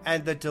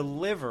 and the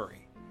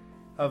delivery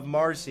of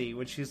Marcy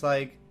when she's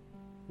like,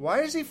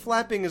 why is he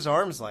flapping his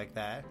arms like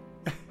that?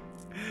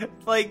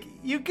 Like,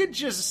 you could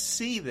just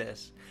see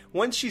this.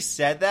 When she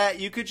said that,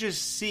 you could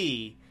just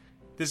see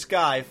this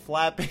guy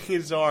flapping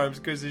his arms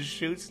because his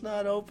chute's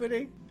not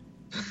opening.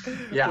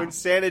 Yeah. When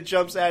Santa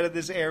jumps out of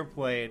this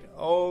airplane,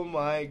 oh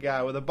my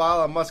God, with a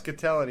bottle of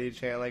Muscatel in each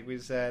hand, like we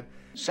said.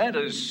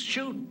 Santa's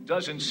chute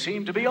doesn't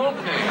seem to be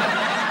opening.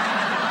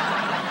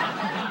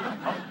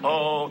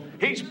 Uh-oh,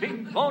 he's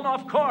being blown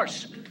off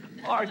course.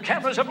 Our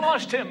cameras have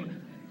lost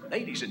him.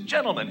 Ladies and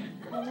gentlemen,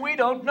 we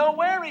don't know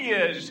where he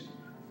is.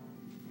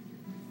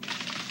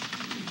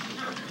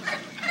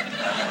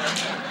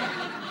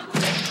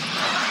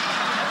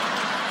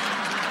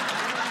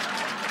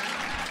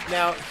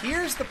 Now,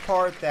 here's the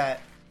part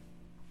that,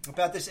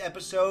 about this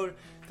episode,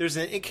 there's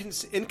an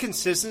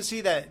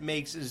inconsistency that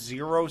makes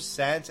zero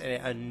sense, and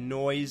it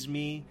annoys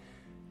me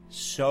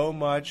so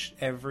much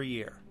every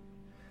year.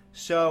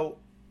 So,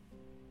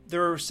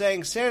 they're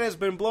saying Santa's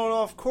been blown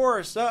off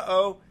course,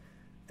 uh-oh.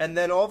 And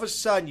then all of a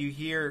sudden you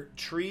hear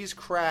trees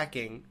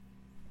cracking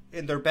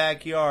in their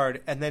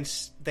backyard, and then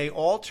they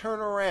all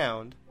turn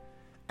around,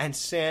 and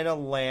Santa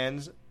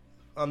lands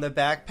on the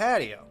back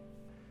patio.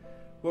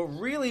 What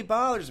really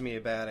bothers me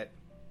about it,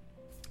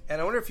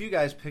 and I wonder if you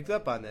guys picked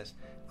up on this,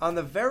 on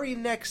the very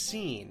next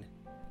scene,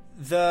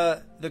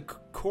 the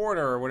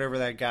coroner or whatever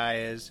that guy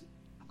is,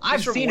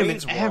 I've Mr. seen him in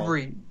Wayneswald.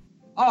 every...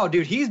 Oh,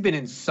 dude, he's been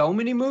in so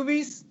many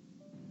movies.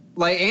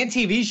 Like, and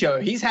TV show.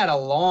 He's had a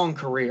long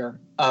career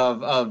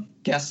of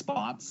guest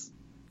spots.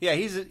 Yeah,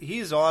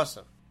 he's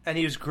awesome. And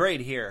he was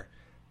great here.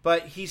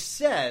 But he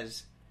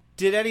says,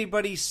 did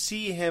anybody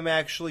see him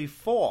actually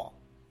fall?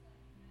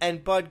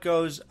 And Bud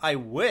goes, I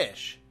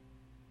wish.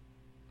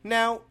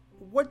 Now,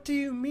 what do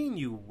you mean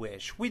you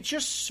wish? We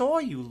just saw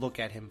you look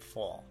at him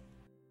fall.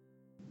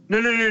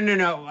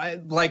 No.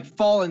 Like,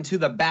 fall into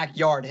the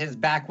backyard. His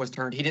back was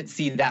turned. He didn't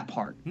see that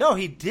part. No,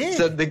 he did.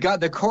 So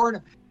the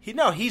coroner...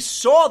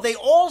 They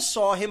all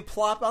saw him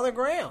plop on the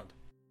ground.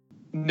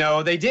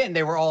 No, they didn't.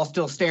 They were all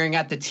still staring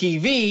at the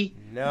TV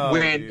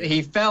when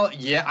he fell.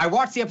 Yeah, I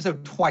watched the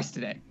episode twice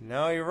today.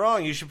 No, you're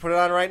wrong. You should put it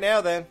on right now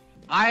then.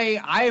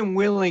 I am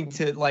willing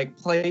to, like,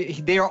 play.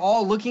 They are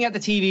all looking at the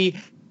TV,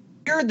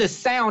 hear the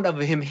sound of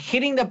him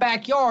hitting the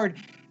backyard,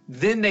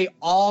 then they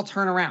all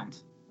turn around.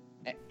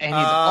 And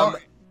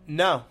he's...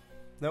 Nope.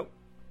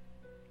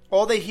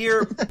 All they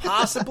hear,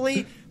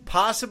 possibly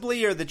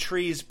are the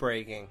trees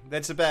breaking.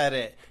 That's about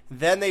it.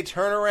 Then they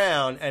turn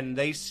around and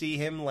they see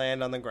him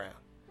land on the ground.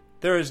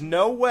 There is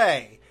no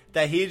way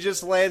that he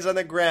just lands on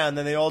the ground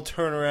and they all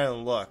turn around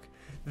and look.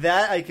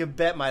 That I could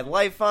bet my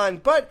life on,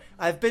 but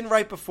I've been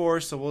right before,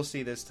 so we'll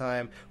see this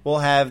time. We'll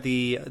have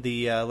the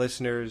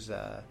listeners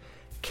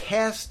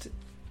cast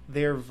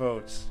their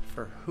votes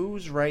for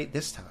who's right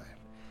this time.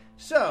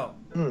 So,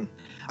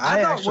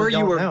 I actually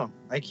don't know.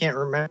 I can't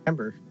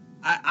remember.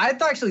 I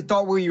actually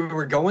thought where you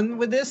were going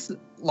with this,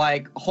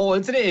 like, whole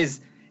incident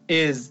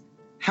is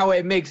how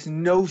it makes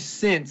no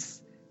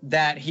sense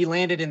that he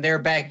landed in their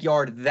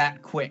backyard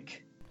that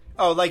quick.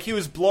 Oh, like he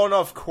was blown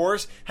off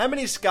course? How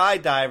many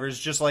skydivers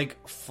just, like,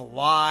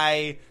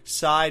 fly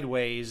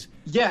sideways?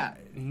 Yeah.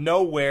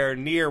 Nowhere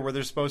near where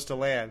they're supposed to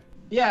land.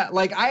 Yeah,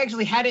 like, I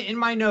actually had it in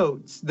my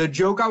notes. The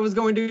joke I was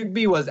going to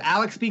be was,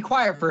 Alex, be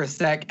quiet for a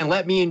sec and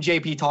let me and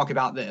JP talk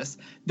about this.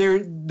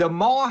 The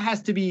mall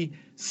has to be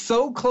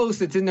so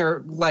close, it's in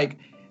their, like,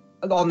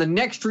 on the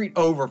next street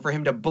over for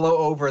him to blow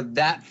over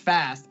that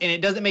fast. And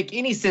it doesn't make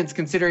any sense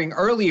considering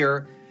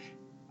earlier,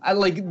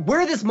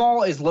 where this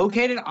mall is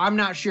located, I'm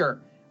not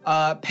sure.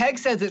 Peg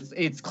says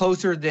it's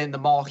closer than the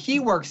mall he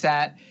works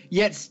at,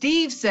 yet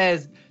Steve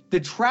says the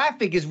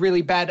traffic is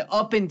really bad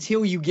up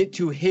until you get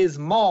to his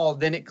mall,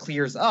 then it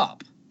clears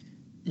up.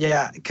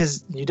 Yeah,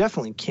 because you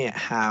definitely can't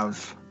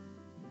have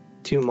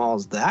two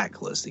malls that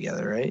close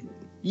together, right?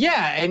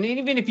 Yeah, and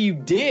even if you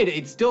did,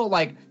 it's still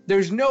like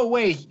there's no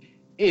way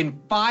in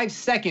 5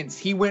 seconds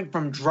he went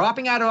from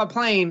dropping out of a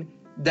plane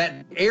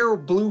that air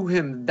blew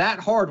him that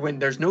hard when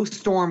there's no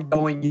storm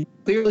going. You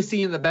clearly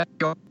see in the back,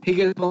 he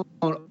gets blown,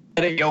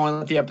 let it go and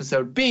let the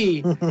episode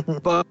be.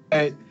 But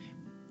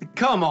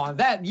come on,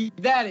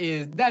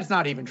 that's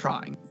not even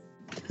trying.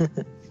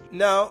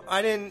 No,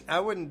 I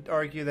wouldn't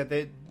argue that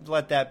they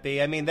let that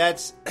be. I mean,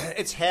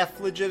 it's half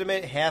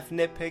legitimate, half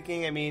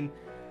nitpicking. I mean,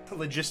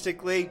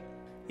 logistically,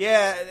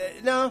 yeah,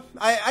 no,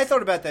 I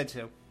thought about that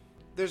too.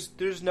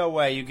 There's no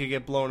way you could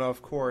get blown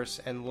off course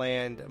and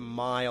land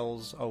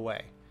miles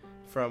away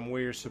from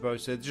where you're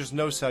supposed to. There's just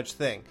no such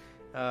thing.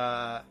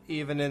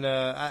 Even in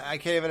I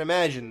can't even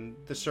imagine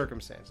the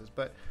circumstances.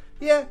 But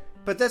yeah,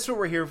 but that's what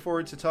we're here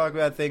for, to talk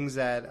about things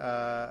that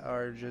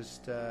are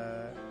just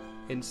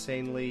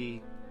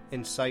insanely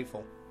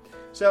insightful.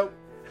 So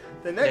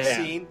the next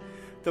scene,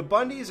 the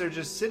Bundys are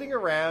just sitting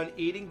around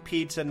eating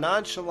pizza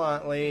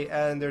nonchalantly,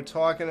 and they're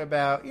talking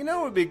about,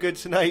 what would be good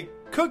tonight?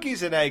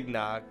 Cookies and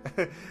eggnog.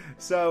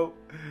 So,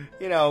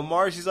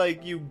 Marcy's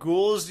like, you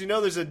ghouls,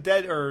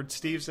 there's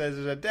Steve says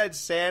there's a dead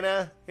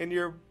Santa in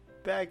your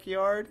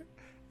backyard.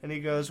 And he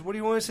goes, what do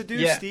you want us to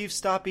do, Steve?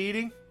 Stop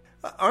eating?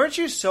 Aren't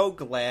you so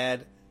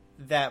glad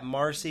that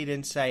Marcy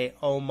didn't say,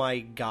 oh my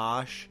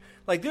gosh?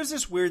 Like, there's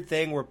this weird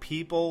thing where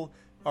people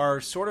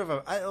are sort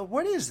of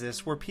what is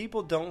this? Where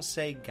people don't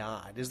say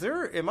God?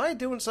 Am I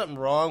doing something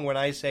wrong when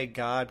I say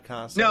God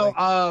constantly?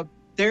 No,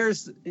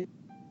 there's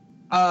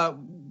a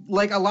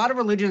lot of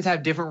religions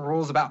have different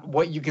rules about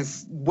what you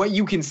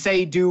can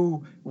say,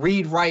 do,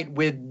 read, write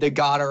with the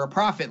God or a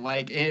prophet.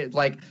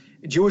 Like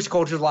Jewish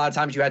culture, a lot of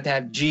times you have to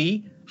have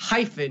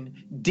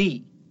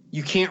G-D.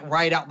 You can't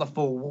write out the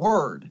full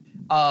word.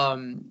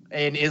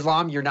 In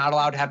Islam, you're not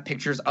allowed to have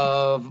pictures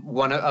of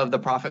one of the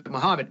Prophet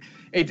Muhammad.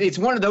 It's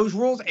one of those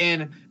rules,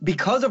 and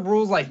because of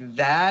rules like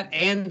that,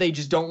 and they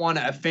just don't want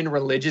to offend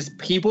religious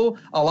people,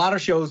 a lot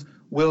of shows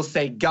will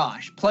say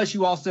gosh. Plus,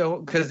 you also,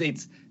 because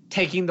it's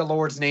taking the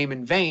Lord's name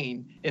in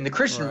vain in the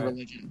Christian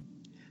religion.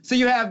 So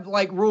you have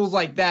rules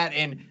like that,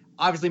 and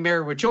obviously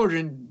Married with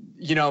Children,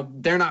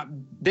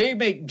 they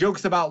make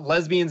jokes about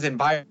lesbians and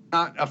bi,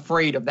 not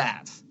afraid of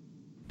that.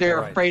 They're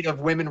afraid of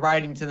women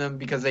writing to them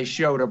because they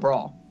showed a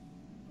bra.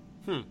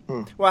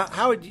 Well,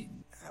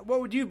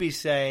 what would you be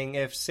saying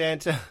if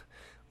Santa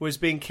was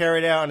being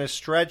carried out on a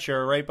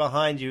stretcher right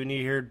behind you and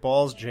you heard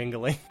balls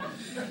jingling?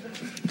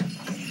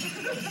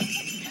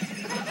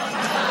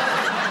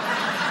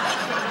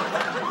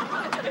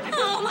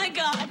 Oh my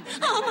God!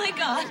 Oh my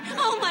God!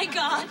 Oh my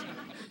God!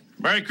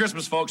 Merry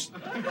Christmas, folks.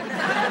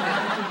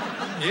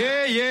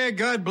 Yeah,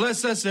 God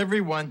bless us,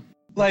 everyone.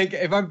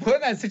 If I'm put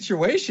in that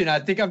situation, I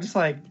think I'm just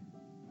like,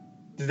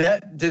 did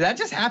that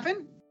just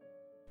happen?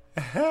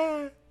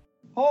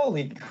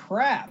 Holy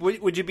crap.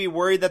 Would you be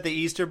worried that the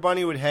Easter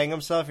Bunny would hang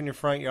himself in your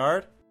front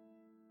yard?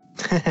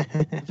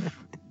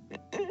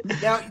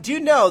 Now, do you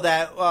know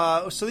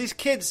that, so these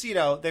kids,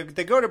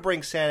 they go to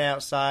bring Santa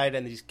outside,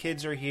 and these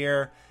kids are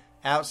here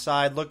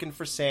outside looking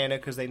for Santa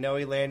because they know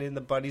he landed in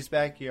the Bunny's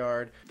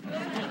backyard. We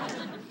want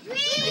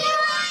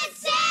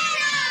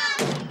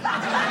Santa!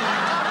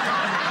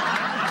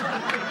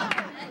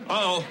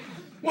 Uh-oh.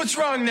 What's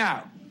wrong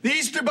now? The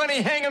Easter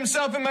Bunny hang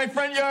himself in my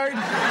front yard?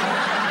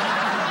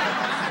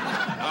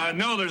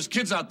 No, there's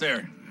kids out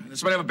there.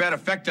 This might have a bad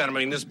effect on them.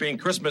 I mean, this being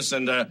Christmas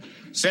and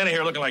Santa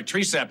here looking like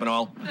tree sap and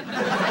all.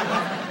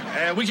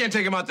 And we can't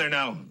take him out there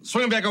now.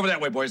 Swing him back over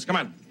that way, boys. Come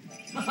on.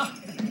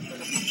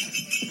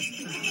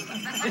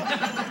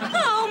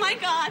 Oh, my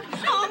God.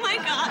 Oh, my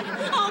God.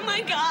 Oh,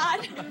 my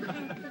God.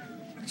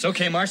 It's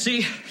okay,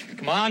 Marcy.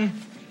 Come on.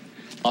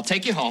 I'll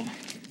take you home.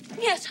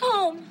 Yes,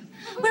 home.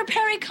 Where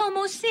Perry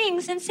Como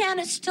sings and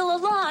Santa's still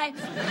alive.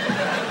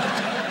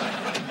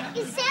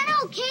 Is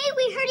Santa okay?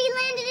 We heard he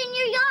landed in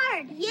your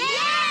yard.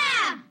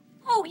 Yeah!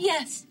 Oh,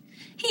 yes.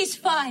 He's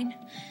fine.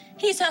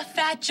 He's a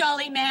fat,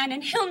 jolly man,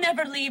 and he'll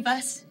never leave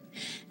us.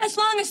 As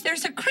long as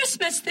there's a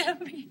Christmas there.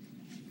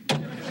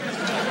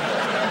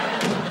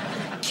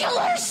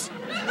 Killers!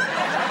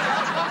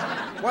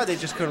 Why they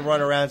just couldn't run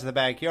around to the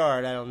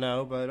backyard, I don't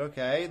know, but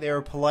okay. They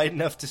were polite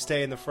enough to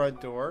stay in the front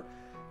door.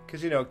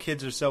 Because,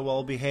 kids are so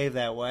well behaved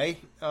that way.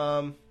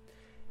 The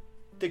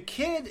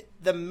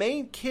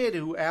main kid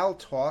who Al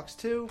talks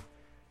to,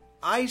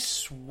 I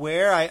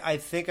swear, I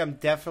think I'm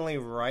definitely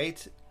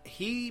right.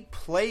 He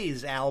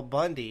plays Al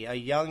Bundy, a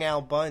young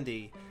Al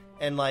Bundy,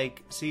 in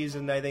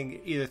season, I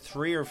think, either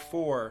 3 or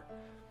 4,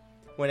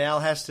 when Al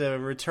has to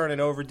return an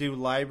overdue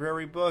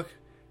library book.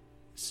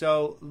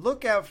 So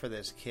look out for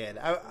this kid.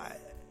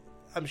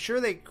 I'm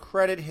sure they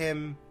credit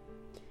him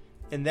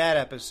in that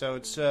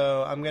episode,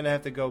 so I'm going to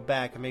have to go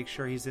back and make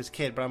sure he's this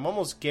kid, but I'm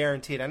almost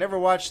guaranteed. I never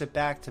watched it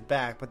back to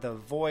back, but the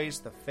voice,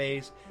 the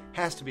face,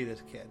 has to be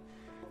this kid.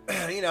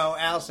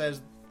 Al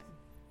says,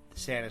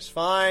 Santa's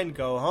fine,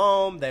 go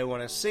home, they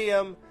want to see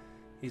him.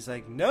 He's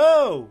like,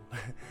 no!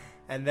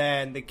 And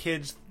then the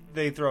kids,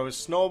 they throw a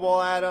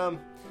snowball at him.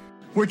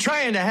 We're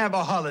trying to have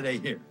a holiday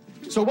here.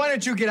 So why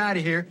don't you get out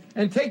of here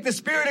and take the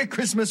spirit of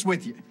Christmas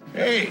with you?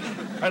 Hey,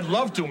 I'd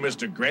love to,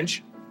 Mr.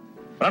 Grinch.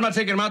 But I'm not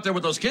taking him out there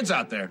with those kids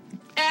out there.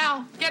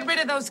 Al, get rid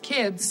of those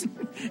kids.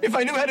 If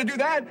I knew how to do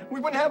that, we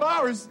wouldn't have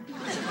ours.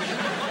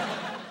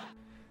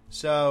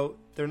 So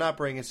they're not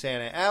bringing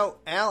Santa out.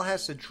 Al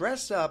has to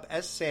dress up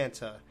as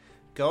Santa,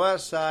 go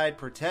outside,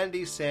 pretend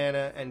he's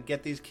Santa, and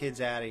get these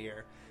kids out of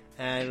here.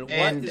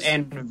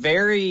 And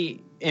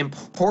very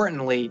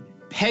importantly,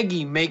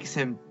 Peggy makes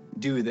him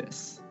do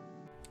this.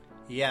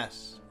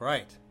 Yes,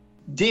 right.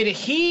 Did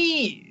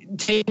he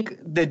take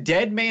the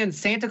dead man's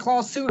Santa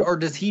Claus suit, or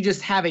does he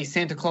just have a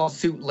Santa Claus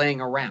suit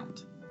laying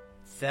around?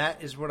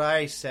 That is what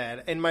I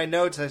said. In my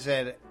notes, I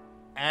said,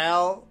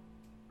 Al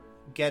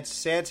gets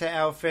Santa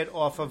outfit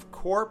off of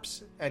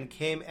corpse and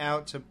came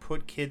out to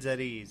put kids at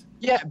ease.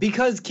 Yeah,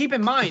 because keep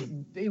in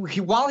mind,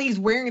 while he's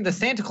wearing the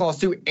Santa Claus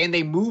suit and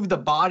they move the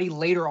body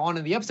later on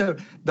in the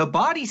episode, the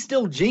body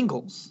still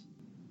jingles.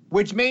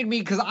 Which made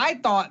me, because I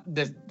thought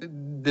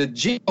the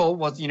jingle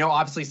was,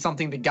 obviously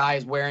something the guy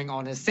is wearing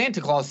on his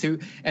Santa Claus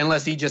suit,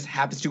 unless he just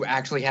happens to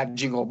actually have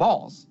jingle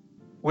balls,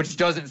 which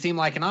doesn't seem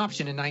like an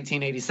option in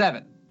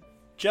 1987.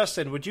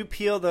 Justin, would you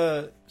peel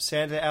the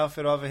Santa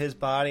outfit off of his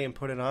body and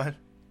put it on?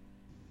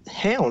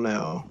 Hell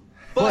no.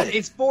 But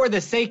it's for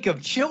the sake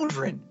of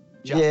children.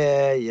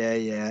 Justin.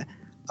 Yeah.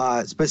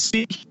 But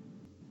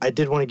I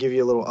did want to give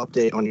you a little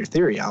update on your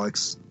theory,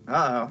 Alex.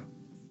 Uh-oh.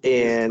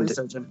 And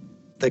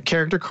the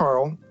character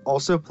Carl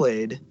also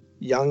played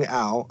young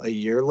Al a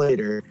year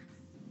later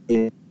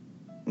in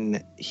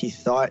He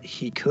Thought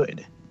He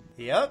Could.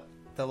 Yep,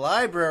 the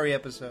library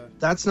episode.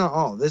 That's not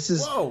all. This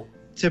is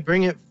to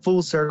bring it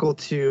full circle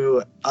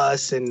to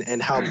us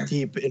and how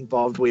deep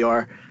involved we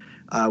are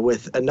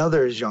with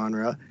another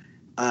genre.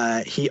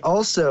 He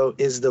also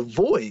is the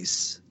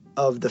voice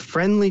of the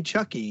friendly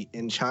Chucky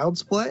in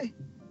Child's Play,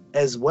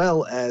 as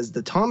well as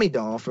the Tommy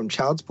doll from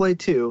Child's Play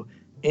 2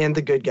 and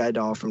the Good Guy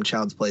doll from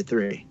Child's Play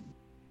 3.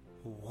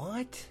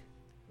 What?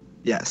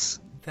 Yes.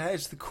 That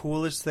is the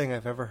coolest thing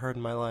I've ever heard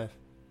in my life.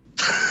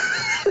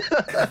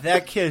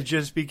 That kid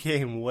just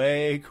became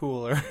way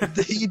cooler.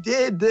 He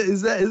did.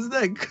 Isn't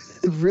that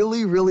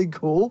really, really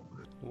cool?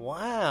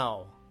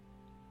 Wow.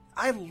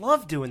 I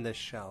love doing this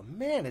show.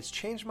 Man, it's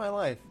changed my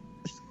life.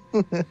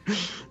 That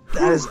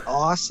is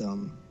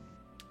awesome.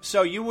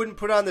 So you wouldn't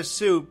put on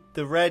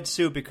the red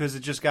suit, because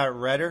it just got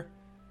redder?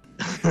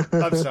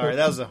 I'm sorry,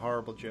 that was a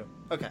horrible joke.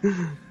 Okay.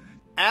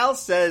 Al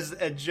says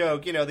a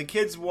joke. The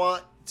kids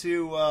want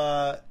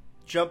to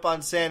jump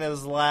on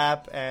Santa's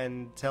lap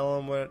and tell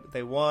him what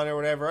they want or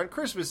whatever on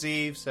Christmas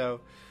Eve, so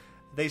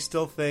they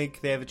still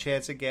think they have a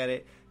chance to get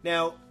it.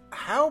 Now,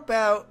 how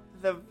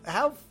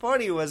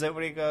funny was it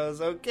when he goes,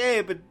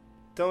 okay, but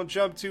don't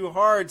jump too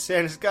hard,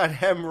 Santa's got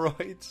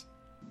hemorrhoids?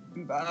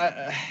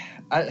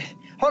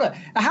 Hold on.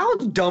 How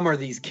dumb are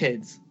these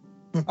kids?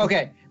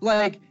 Okay,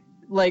 like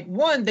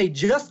one, they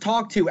just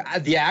talked to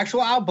the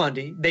actual Al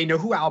Bundy. They know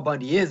who Al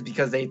Bundy is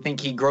because they think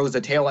he grows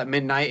a tail at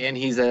midnight and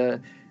he's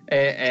a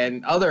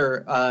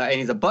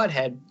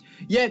butthead.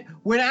 Yet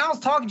when Al's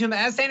talking to him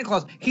as Santa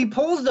Claus, he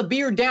pulls the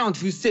beard down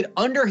to sit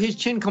under his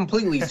chin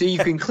completely, so you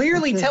can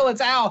clearly tell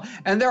it's Al,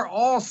 and they're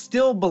all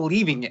still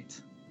believing it.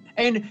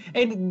 And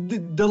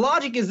the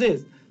logic is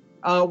this: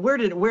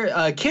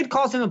 a kid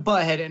calls him a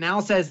butthead, and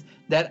Al says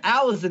that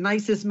Al is the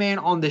nicest man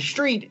on the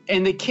street,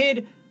 and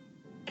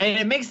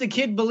it makes the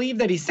kid believe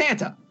that he's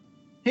Santa.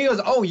 He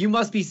goes, "Oh, you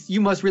must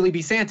really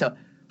be Santa."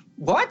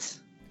 What?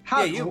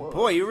 How?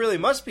 Yeah, you really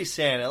must be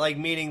Santa. Like,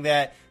 meaning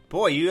that,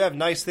 boy, you have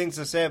nice things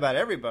to say about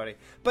everybody.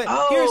 But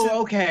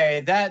okay,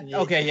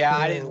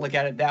 I didn't look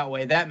at it that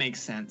way. That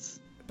makes sense.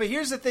 But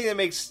here's the thing that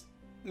makes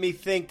me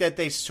think that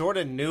they sort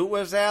of knew it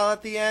was Al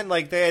at the end.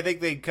 Like, I think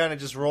they kind of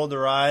just rolled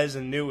their eyes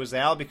and knew it was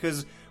Al,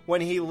 because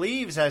when he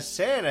leaves as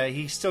Santa,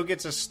 he still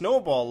gets a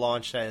snowball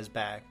launched at his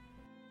back.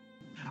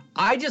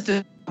 I just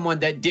someone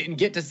that didn't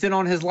get to sit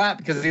on his lap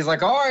because he's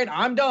like, all right,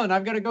 I'm done.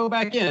 I've got to go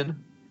back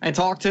in and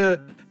talk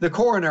to the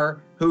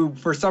coroner, who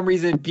for some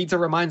reason pizza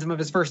reminds him of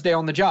his first day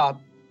on the job.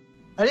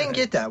 I didn't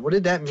get that. What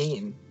did that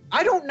mean?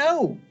 I don't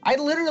know. I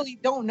literally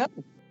don't know.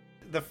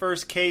 The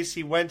first case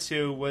he went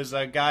to was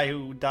a guy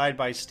who died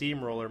by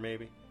steamroller,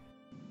 maybe.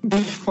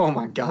 Oh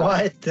my God.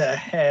 What the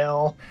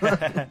hell?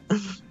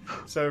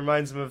 So it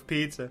reminds him of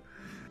pizza.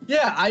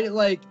 Yeah, I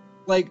like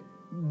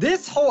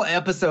this whole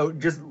episode,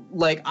 just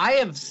like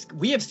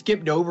we have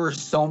skipped over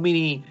so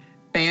many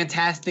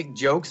fantastic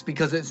jokes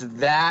because it's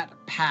that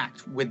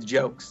packed with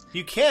jokes.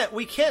 We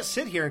can't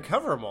sit here and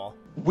cover them all.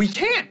 We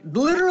can't.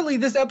 Literally,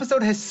 this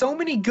episode has so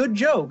many good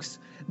jokes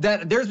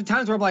that there's been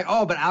times where I'm like,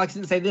 oh, but Alex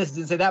didn't say this,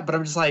 didn't say that, but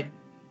I'm just like,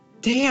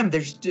 damn,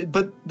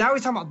 but now we're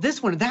talking about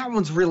this one, and that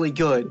one's really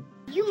good.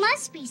 You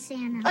must be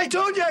Santa. I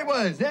told you I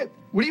was.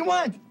 What do you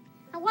want?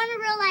 I want a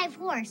real live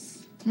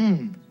horse.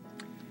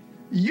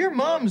 Your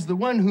mom's the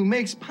one who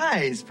makes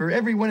pies for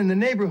everyone in the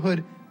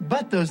neighborhood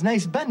but those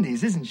nice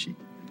Bundys, isn't she?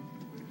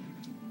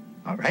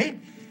 All right.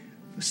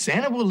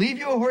 Santa will leave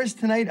you a horse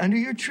tonight under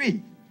your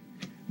tree.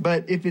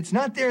 But if it's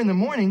not there in the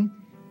morning,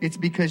 it's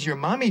because your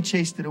mommy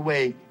chased it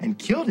away and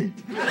killed it.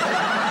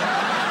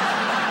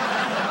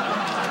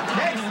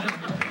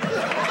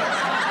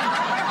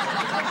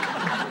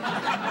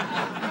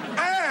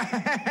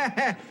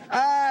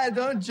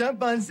 Don't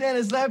jump on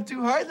Santa's lap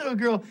too hard, little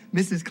girl.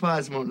 Mrs.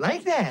 Claus won't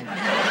like that.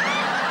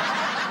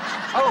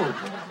 Oh,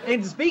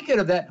 and speaking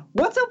of that,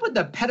 what's up with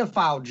the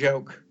pedophile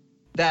joke?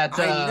 That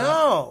I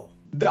know.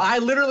 I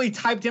literally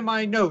typed in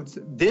my notes,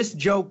 this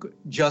joke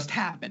just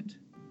happened.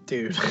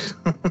 Dude.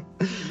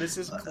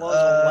 Mrs. Claus won't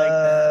like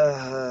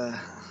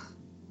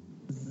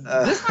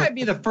that. This might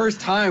be the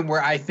first time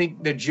where I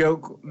think the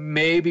joke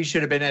maybe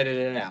should have been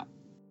edited out.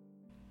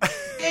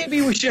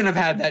 Maybe we shouldn't have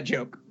had that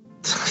joke.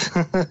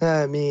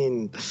 I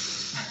mean...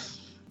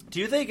 Do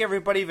you think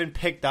everybody even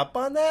picked up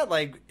on that?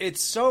 Like,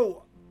 it's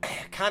so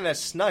kind of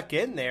snuck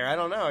in there. I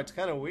don't know. It's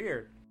kind of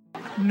weird.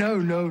 No,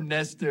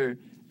 Nestor.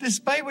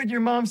 Despite what your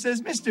mom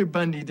says, Mr.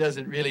 Bundy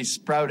doesn't really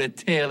sprout a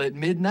tail at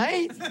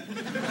midnight.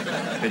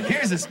 But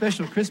here's a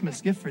special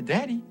Christmas gift for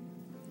Daddy.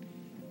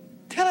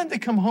 Tell him to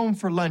come home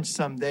for lunch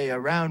someday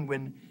around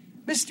when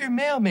Mr.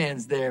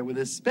 Mailman's there with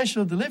a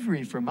special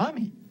delivery for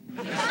Mommy.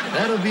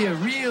 That'll be a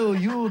real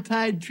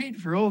Yuletide treat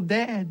for old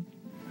Dad.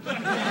 What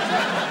do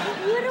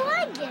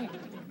I get?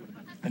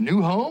 A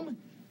new home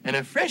and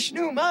a fresh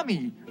new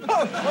Mommy.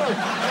 Ho, ho,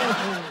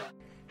 ho.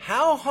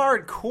 How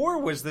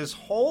hardcore was this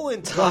whole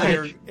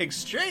entire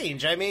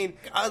exchange? I mean,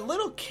 a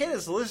little kid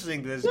is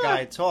listening to this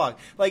guy talk.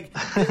 Like,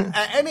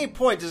 at any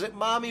point, does it,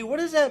 Mommy, what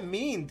does that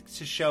mean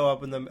to show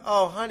up in the...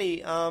 Oh, honey,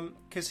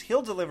 because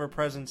he'll deliver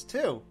presents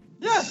too.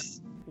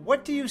 Yes.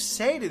 What do you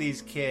say to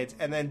these kids?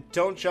 And then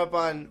don't jump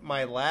on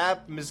my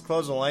lap. Miss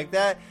Claus will like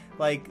that.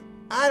 Like,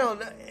 I don't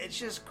know. It's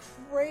just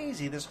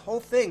crazy, this whole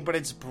thing. But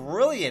it's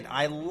brilliant.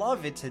 I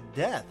love it to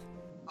death.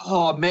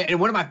 Oh, man. And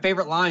one of my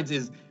favorite lines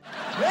is...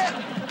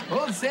 Well,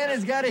 old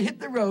Santa's got to hit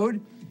the road,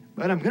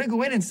 but I'm going to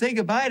go in and say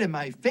goodbye to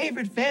my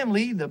favorite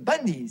family, the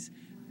Bundys.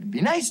 And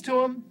be nice to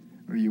them,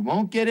 or you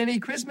won't get any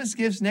Christmas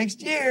gifts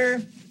next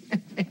year.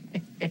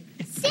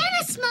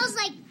 Santa smells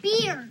like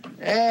beer.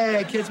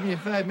 Hey, catch me in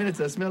 5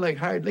 minutes. I'll smell like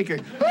hard liquor.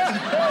 Ho,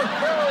 ho,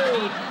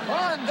 ho!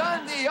 On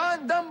Dundee,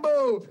 on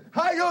Dumbo!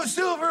 Hi-yo,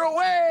 Silver,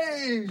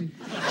 away!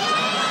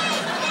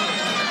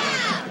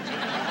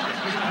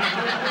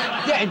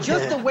 Yeah, and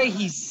just the way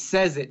he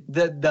says it,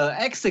 the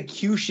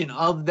execution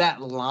of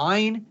that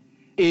line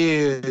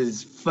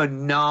is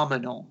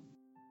phenomenal.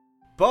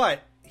 But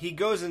he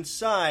goes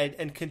inside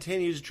and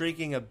continues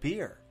drinking a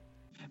beer.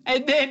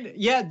 And then,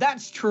 yeah,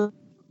 that's true.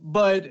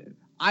 But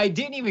I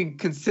didn't even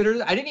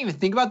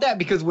think about that,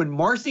 because when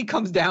Marcy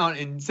comes down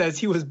and says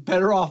he was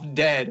better off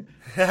dead,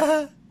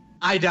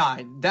 I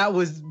died. That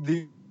was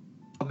the...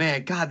 Oh,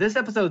 man, God, this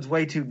episode's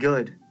way too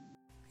good.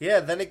 Yeah,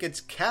 then it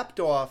gets capped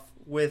off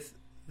with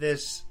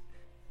this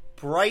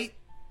bright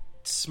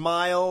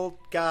smile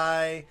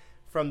guy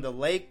from the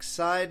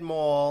Lakeside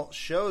Mall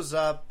shows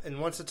up and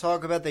wants to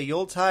talk about the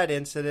Yuletide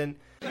incident.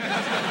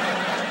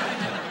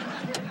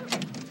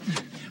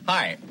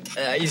 Hi.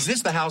 Is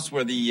this the house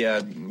where the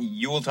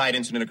Yuletide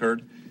incident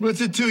occurred?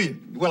 What's it to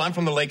you? Well, I'm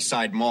from the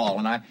Lakeside Mall,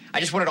 and I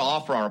just wanted to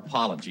offer our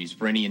apologies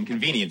for any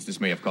inconvenience this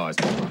may have caused.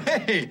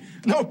 Hey,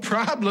 no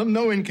problem,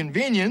 no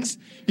inconvenience.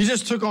 You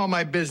just took all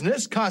my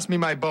business, cost me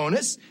my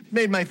bonus,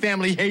 made my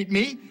family hate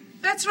me.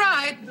 That's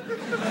right.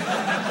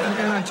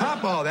 And on top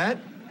of all that,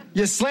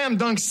 you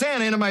slam-dunked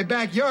Santa into my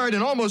backyard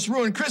and almost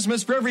ruined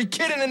Christmas for every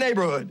kid in the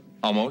neighborhood.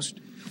 Almost?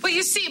 Well,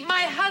 you see,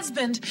 my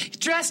husband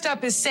dressed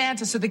up as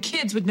Santa so the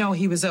kids would know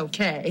he was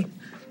okay.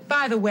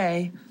 By the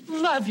way,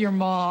 love your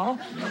mall.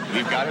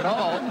 We've got it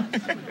all.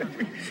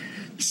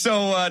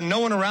 So,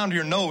 no one around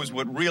here knows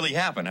what really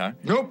happened, huh?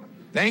 Nope.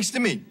 Thanks to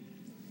me.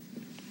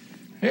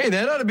 Hey,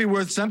 that ought to be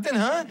worth something,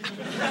 huh?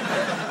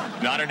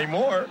 Not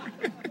anymore.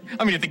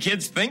 I mean, if the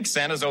kids think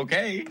Santa's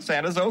okay,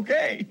 Santa's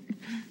okay.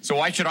 So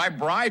why should I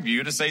bribe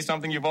you to say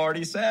something you've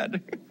already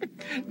said?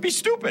 Be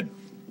stupid.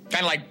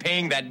 Kind of like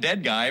paying that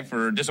dead guy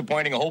for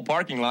disappointing a whole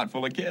parking lot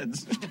full of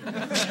kids.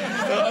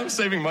 I'm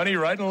saving money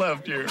right and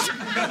left here. It's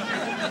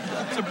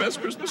the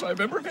best Christmas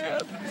I've ever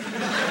had.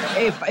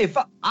 If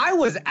I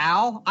was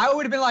Al, I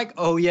would have been like,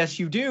 oh, yes,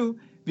 you do.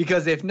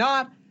 Because if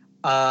not,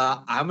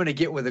 I'm going to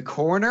get with the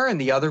coroner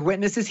and the other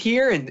witnesses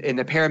here and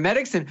the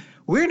paramedics, and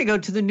we're going to go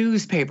to the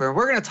newspaper, and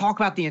we're going to talk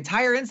about the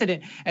entire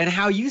incident and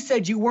how you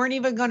said you weren't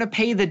even going to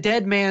pay the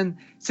dead man,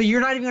 so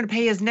you're not even going to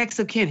pay his next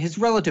of kin, his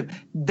relative.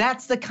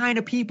 That's the kind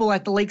of people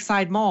at the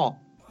Lakeside Mall.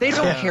 They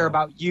don't care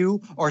about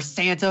you or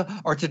Santa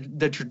or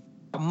the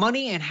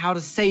money and how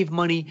to save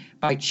money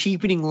by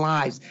cheapening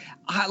lives.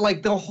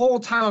 Like the whole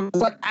time, I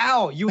was like,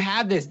 Al, you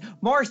have this.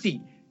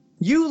 Marcy,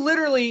 you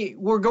literally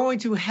were going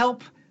to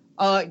help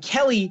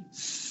Kelly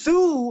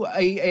sue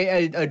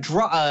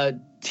a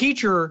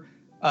teacher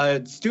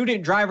a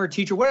student, driver,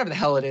 teacher, whatever the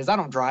hell it is. I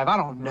don't drive. I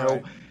don't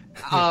know.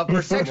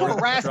 For sexual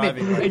harassment,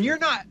 and you're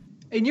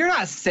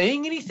not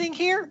saying anything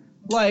here.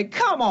 Like,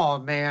 come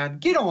on, man,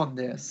 get on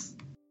this.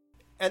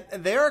 And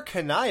they're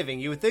conniving.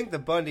 You would think the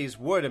Bundys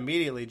would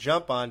immediately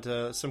jump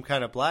onto some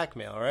kind of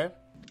blackmail, right?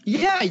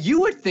 Yeah,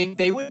 you would think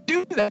they would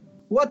do that.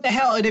 What the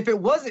hell? And if it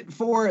wasn't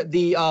for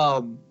the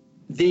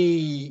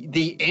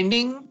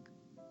ending,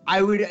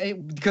 I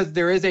would, because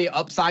there is a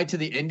upside to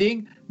the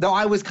ending. Though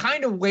I was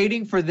kind of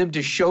waiting for them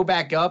to show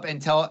back up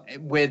until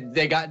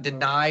they got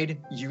denied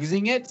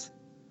using it.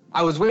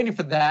 I was waiting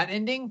for that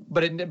ending,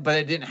 but it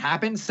didn't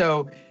happen.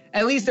 So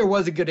at least there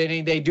was a good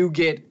ending. They do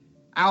get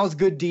Al's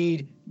good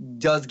deed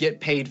does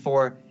get paid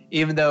for,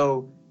 even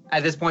though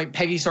at this point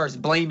Peggy starts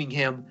blaming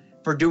him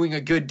for doing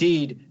a good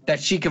deed that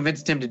she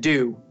convinced him to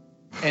do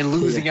and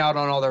losing out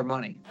on all their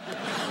money.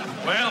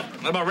 Well,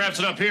 that about wraps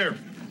it up here.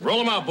 Roll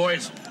them out,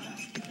 boys.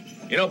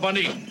 You know,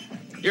 Bundy,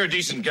 you're a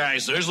decent guy,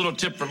 so here's a little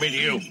tip from me to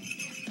you.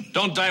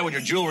 Don't die with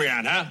your jewelry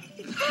on, huh?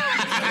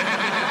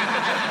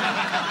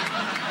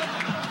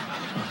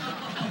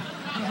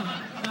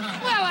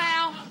 Well,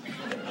 Al,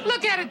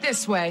 look at it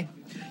this way.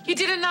 You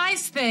did a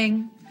nice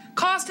thing,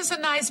 cost us a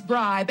nice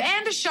bribe,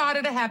 and a shot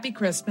at a happy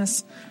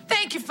Christmas.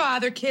 Thank you,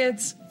 Father,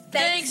 kids.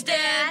 Thanks,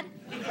 Dad.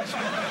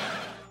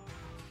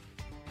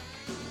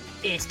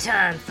 It's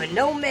time for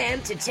No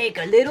Ma'am to take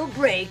a little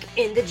break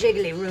in the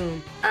Jiggly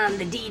Room. I'm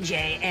the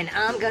DJ, and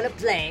I'm gonna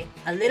play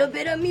a little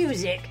bit of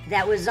music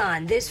that was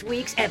on this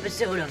week's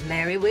episode of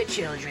Married with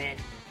Children.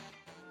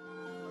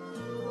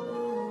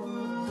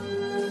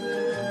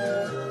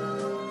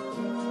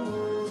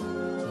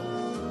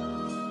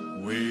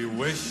 We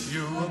wish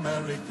you a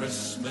Merry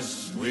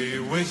Christmas. We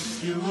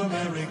wish you a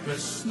Merry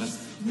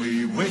Christmas.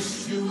 We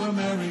wish you a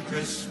Merry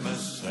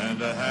Christmas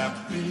and a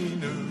Happy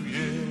New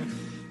Year.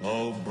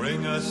 Oh,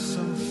 bring us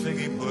some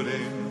figgy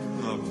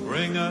pudding. Oh,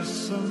 bring us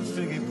some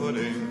figgy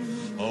pudding.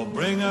 Oh,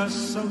 bring us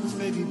some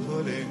figgy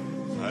pudding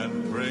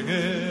and bring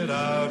it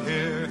out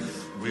here.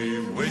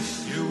 We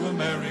wish you a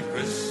Merry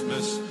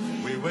Christmas.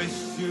 We wish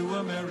you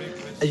a Merry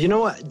Christmas. You know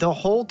what? The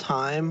whole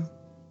time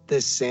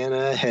this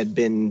Santa had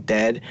been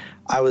dead,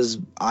 I was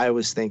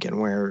thinking,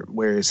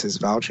 where is his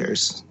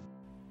vouchers?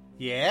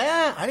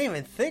 Yeah, I didn't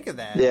even think of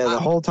that. Yeah, the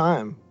whole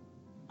time.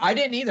 I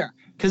didn't either.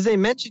 Because they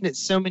mentioned it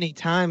so many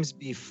times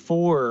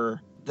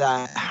before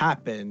that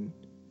happened.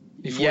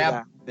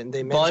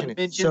 They mentioned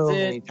it so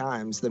many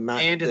times.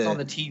 And it's on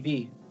the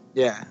TV.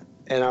 Yeah,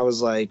 and I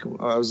was like,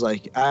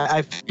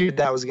 I figured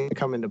that was going to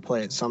come into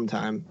play at some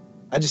time.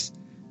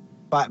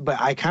 But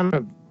I kind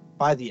of,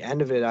 by the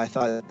end of it, I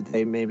thought that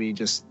they maybe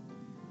just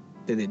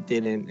that it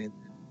didn't, and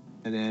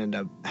it ended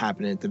up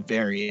happening at the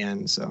very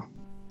end. So.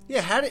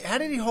 Yeah, how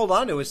did he hold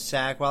on to his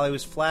sack while he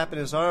was flapping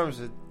his arms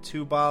with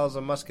 2 bottles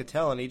of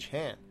Muscatel in each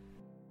hand?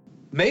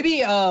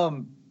 Maybe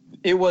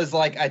it was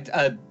like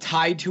a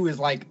tied to his,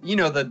 like, you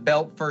know, the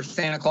belt for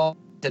Santa Claus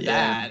did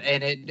that,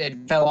 and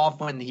it fell off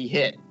when he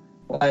hit.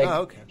 Like,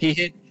 okay. He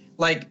hit,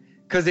 like,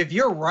 because if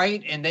you're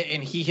right and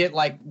he hit,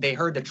 like, they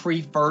heard the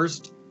tree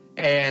first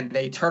and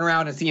they turn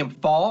around and see him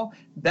fall,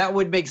 that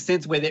would make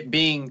sense with it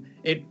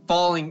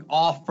falling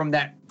off from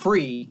that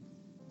tree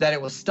that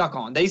it was stuck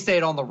on. They say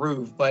it on the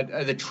roof, but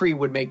the tree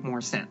would make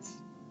more sense.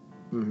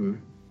 Mm-hmm.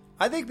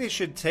 I think they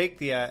should take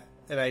an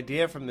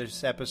idea from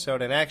this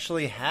episode and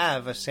actually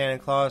have a Santa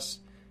Claus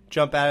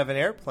jump out of an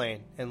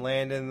airplane and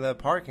land in the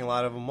parking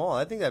lot of a mall.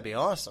 I think that'd be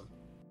awesome.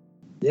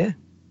 Yeah.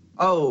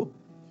 Oh,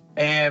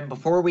 and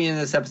before we end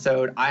this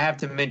episode, I have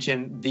to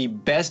mention the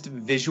best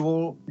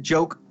visual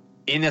joke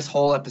in this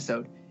whole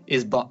episode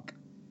is Buck.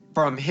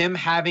 From him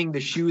having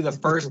the shoe the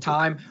first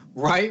time,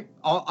 right,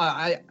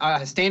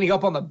 standing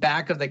up on the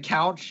back of the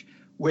couch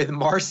with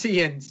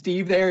Marcy and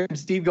Steve there, and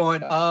Steve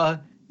going,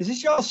 is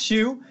this y'all's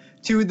shoe?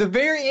 To the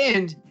very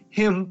end,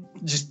 him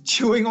just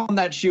chewing on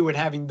that shoe and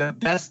having the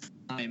best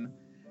time.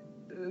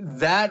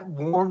 That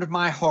warmed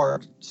my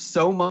heart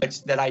so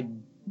much that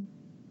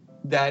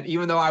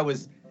even though I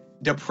was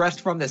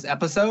depressed from this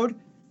episode,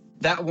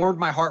 that warmed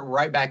my heart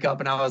right back up,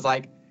 and I was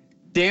like,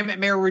 damn it,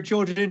 Married with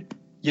Children,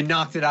 you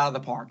knocked it out of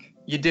the park.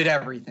 You did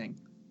everything.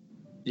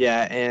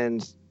 Yeah,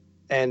 and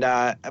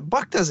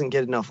Buck doesn't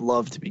get enough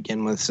love to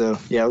begin with, so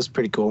yeah, it was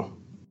pretty cool.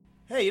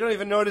 Hey, you don't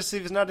even notice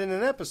he's not in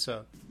an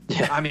episode.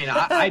 Yeah, I mean,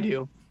 I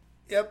do.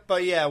 Yep,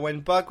 but yeah, when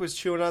Buck was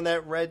chewing on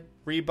that red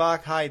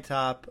Reebok high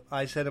top,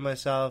 I said to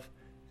myself,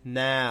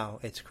 now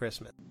it's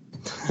Christmas.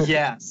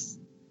 Yes.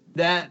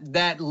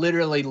 That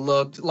literally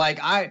looked like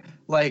I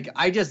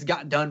just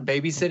got done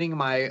babysitting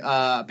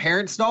my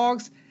parents'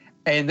 dogs,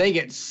 and they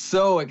get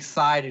so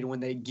excited when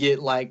they get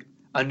like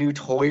a new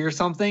toy or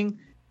something.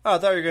 Oh, I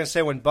thought you were going to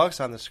say when Buck's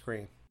on the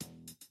screen.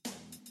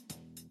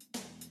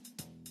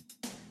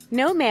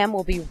 No Ma'am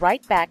will be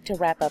right back to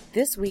wrap up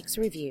this week's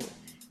review.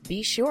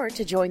 Be sure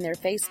to join their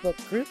Facebook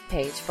group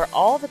page for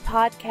all the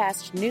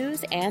podcast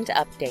news and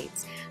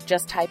updates.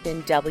 Just type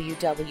in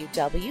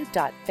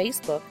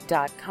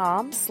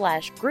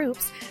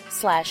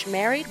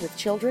www.facebook.com/groups/Married with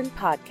Children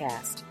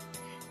podcast.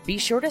 Be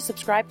sure to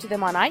subscribe to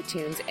them on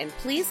iTunes and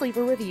please leave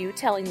a review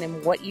telling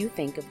them what you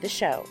think of the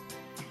show.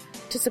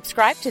 To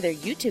subscribe to their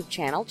YouTube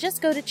channel,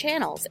 just go to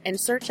Channels and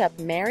search up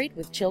Married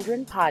with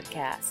Children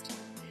Podcast.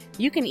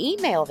 You can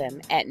email them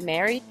at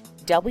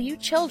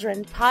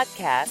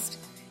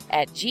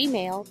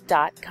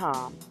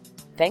marriedwchildrenpodcast@gmail.com.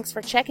 Thanks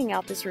for checking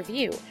out this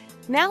review.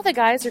 Now the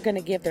guys are going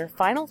to give their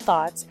final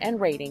thoughts and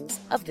ratings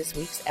of this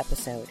week's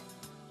episode.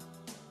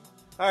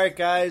 All right,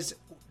 guys,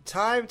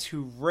 time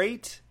to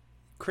rate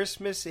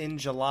Christmas in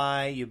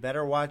July. You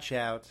better watch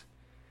out.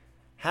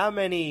 How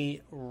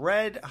many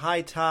red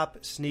high-top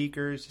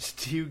sneakers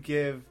do you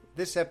give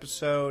this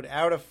episode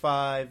out of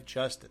 5,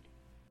 Justin?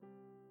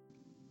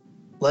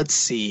 Let's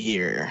see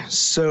here.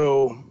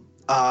 So,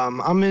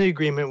 I'm in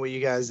agreement with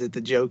you guys that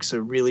the jokes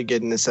are really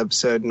good in this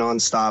episode,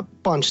 nonstop,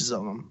 bunches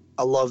of them.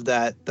 I love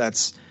that.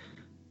 That's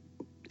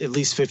at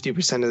least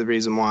 50% of the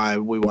reason why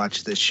we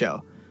watch this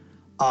show.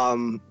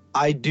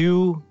 I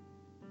do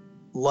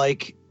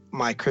like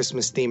my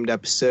Christmas-themed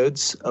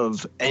episodes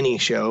of any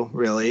show,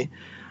 really.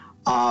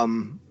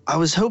 I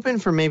was hoping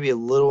for maybe a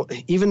little,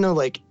 even though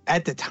like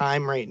at the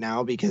time right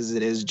now, because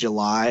it is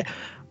July,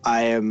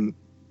 I am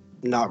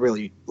not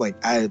really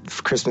like,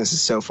 Christmas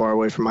is so far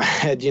away from my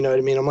head, you know what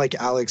I mean? I'm like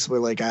Alex, where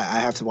like I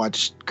have to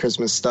watch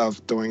Christmas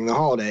stuff during the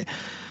holiday.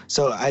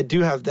 So I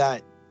do have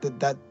that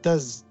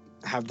does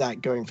have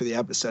that going for the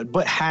episode.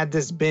 But had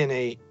this been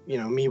me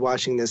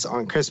watching this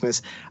on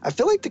Christmas, I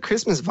feel like the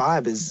Christmas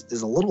vibe is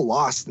a little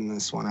lost in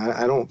this one.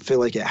 I don't feel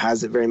like it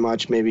has it very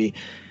much. Maybe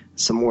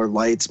some more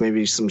lights,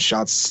 maybe some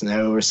shots of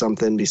snow or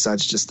something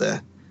besides just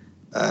a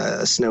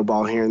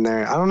snowball here and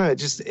there. I don't know.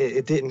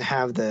 It didn't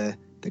have the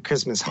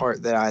Christmas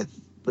heart that I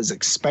was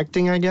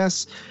expecting, I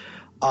guess.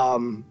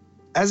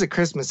 As a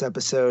Christmas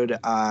episode,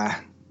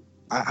 I'm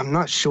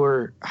not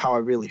sure how I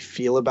really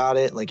feel about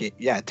it. Like,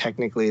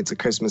 technically it's a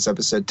Christmas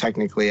episode.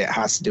 Technically it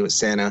has to do with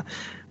Santa,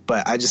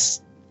 but I'm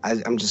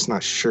just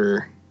not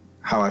sure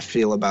how I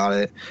feel about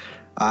it.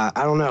 I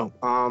don't know.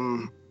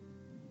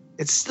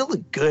 It's still a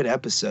good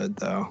episode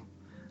though.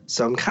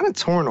 So I'm kind of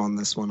torn on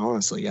this one,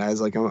 honestly, guys.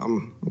 Like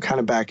I'm kind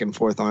of back and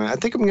forth on it. I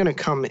think I'm going to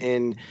come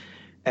in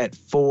at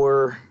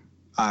 4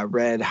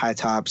 red high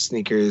top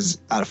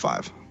sneakers out of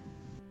 5.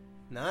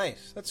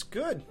 Nice. That's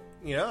good.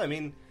 I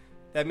mean,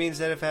 that means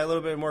that if it had a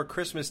little bit more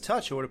Christmas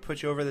touch, it would have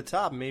put you over the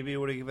top. Maybe it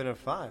would have given it a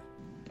 5.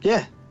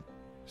 Yeah.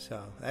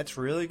 So that's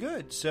really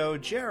good. So,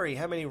 Jerry,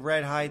 how many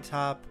red high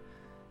top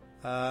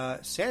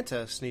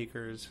Santa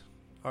sneakers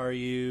are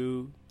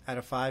you out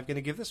of 5 going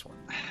to give this one?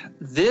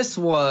 This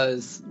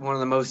was one of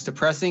the most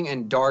depressing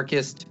and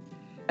darkest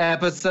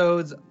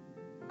episodes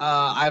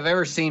I've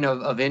ever seen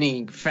of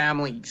any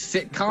family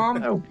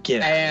sitcom. Oh,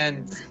 get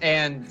and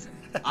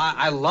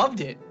I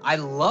loved it. I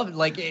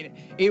loved it.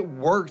 It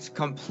worked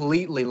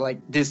completely.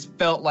 Like, this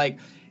felt like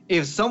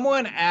if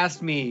someone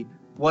asked me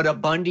what a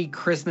Bundy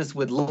Christmas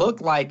would look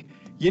like,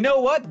 you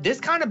know what? This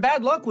kind of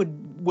bad luck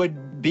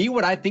would be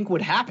what I think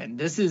would happen.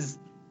 This is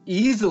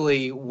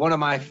easily one of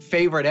my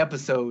favorite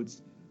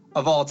episodes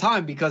of all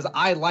time because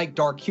I like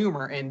dark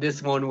humor, and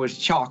this one was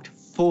chocked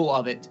full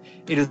of it.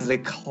 It is a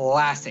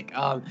classic.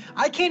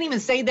 I can't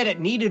even say that it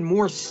needed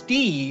more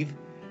Steve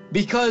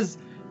because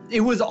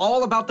it was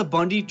all about the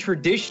Bundy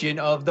tradition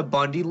of the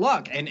Bundy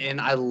luck, and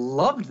I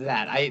loved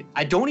that. I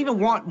don't even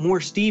want more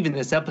Steve in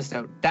this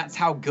episode. That's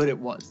how good it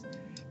was.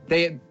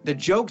 The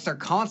jokes are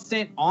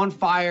constant, on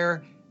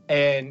fire,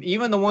 and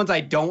even the ones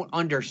I don't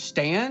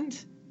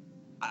understand,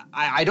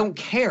 I don't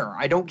care.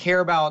 I don't care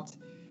about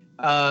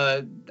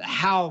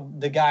how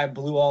the guy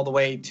blew all the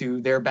way to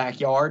their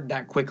backyard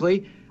that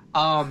quickly.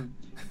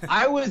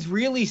 I was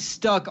really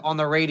stuck on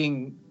the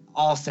rating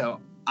also.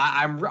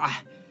 I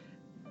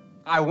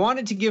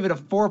wanted to give it a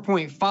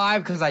 4.5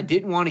 because I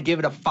didn't want to give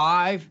it a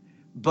 5,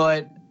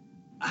 but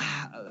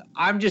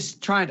I'm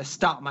just trying to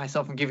stop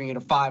myself from giving it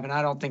a 5, and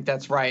I don't think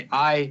that's right.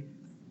 I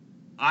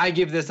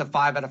give this a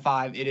 5 out of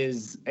 5. It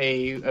is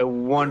a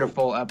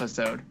wonderful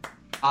episode.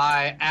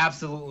 I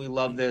absolutely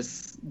love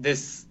this.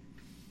 This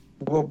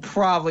will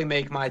probably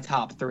make my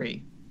top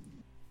 3.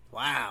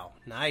 Wow,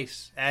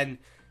 nice. And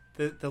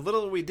the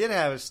little we did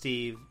have of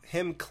Steve,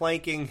 him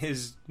clanking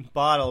his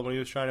bottle when he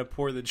was trying to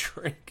pour the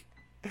drink,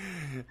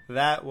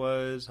 that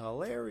was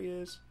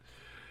hilarious.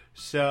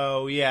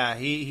 So, yeah,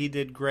 he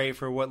did great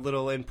for what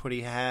little input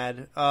he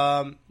had.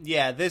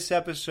 This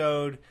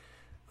episode,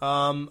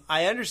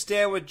 I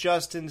understand what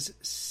Justin's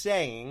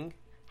saying.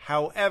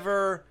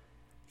 However,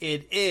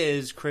 it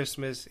is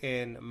Christmas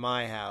in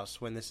my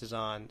house when this is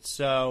on.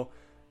 So,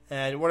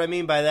 and what I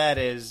mean by that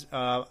is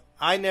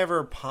I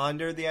never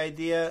pondered the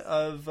idea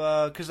of,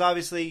 because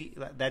obviously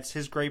that's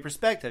his great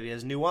perspective. He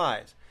has new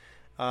eyes.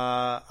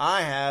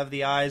 I have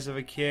the eyes of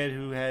a kid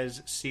who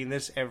has seen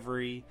this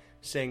every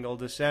single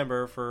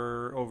December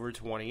for over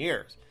 20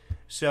 years.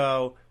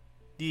 So,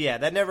 yeah,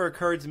 that never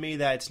occurred to me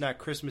that it's not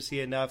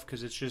Christmassy enough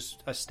because it's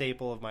just a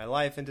staple of my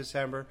life in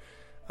December.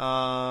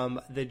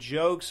 The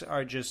jokes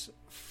are just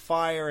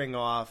firing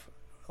off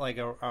like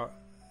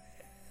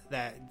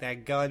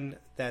that gun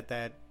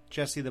that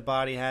Jesse the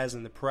Body has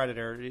in The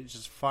Predator. It's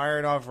just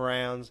firing off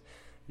rounds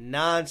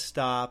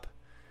nonstop.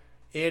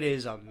 It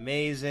is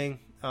amazing.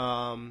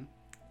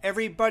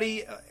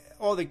 Everybody,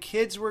 all the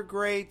kids were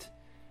great.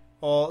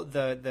 All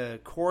the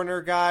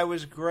corner guy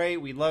was great.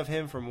 We love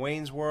him from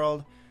Wayne's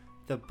World.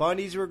 The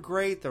bunnies were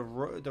great. The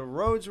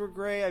roads were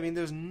great. I mean,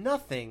 there's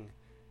nothing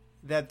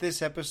that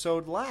this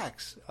episode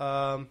lacks.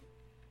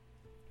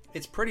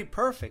 It's pretty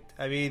perfect.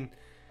 I mean,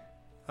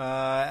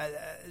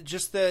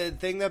 just the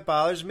thing that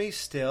bothers me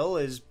still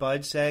is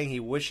Bud saying he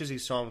wishes he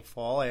saw him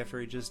fall after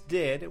he just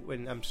did.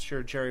 When I'm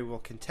sure Jerry will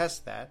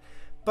contest that.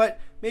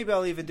 But maybe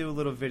I'll even do a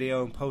little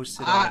video and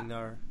post it on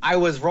our... I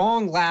was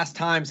wrong last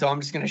time, so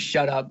I'm just going to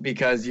shut up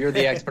because you're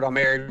the expert on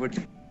Married, which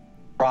is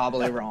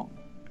probably wrong.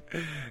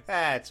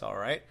 That's all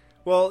right.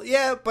 Well,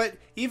 yeah, but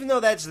even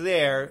though that's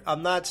there,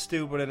 I'm not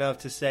stupid enough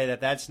to say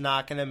that that's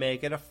not going to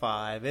make it a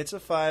 5. It's a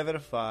 5 out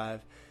of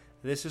 5.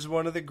 This is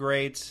one of the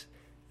greats.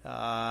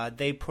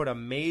 They put a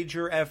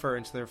major effort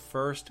into their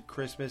first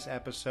Christmas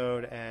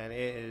episode, and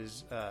it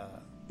is...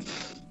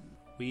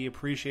 we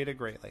appreciate it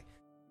greatly.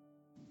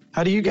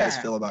 How do you guys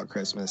feel about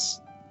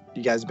Christmas?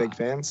 You guys big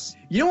fans?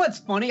 You know what's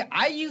funny?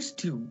 I used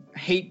to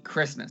hate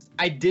Christmas.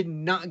 I did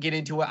not get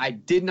into it. I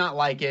did not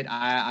like it.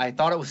 I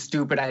thought it was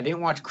stupid. I didn't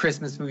watch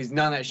Christmas movies,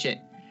 none of that shit.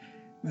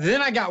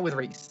 Then I got with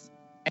Reese,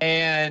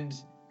 and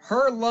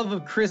her love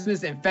of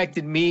Christmas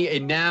infected me,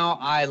 and now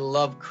I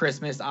love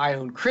Christmas. I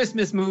own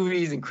Christmas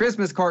movies and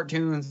Christmas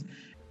cartoons.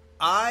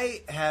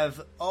 I have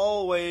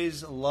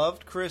always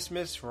loved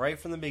Christmas right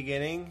from the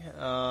beginning.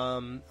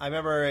 I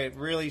remember it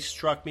really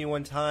struck me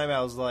one time.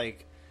 I was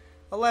like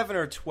 11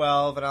 or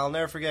 12, and I'll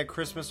never forget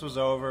Christmas was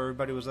over.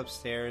 Everybody was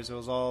upstairs. It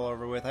was all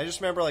over with. I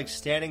just remember like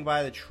standing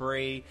by the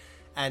tree,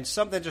 and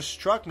something just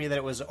struck me that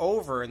it was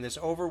over, and this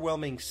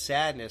overwhelming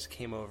sadness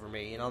came over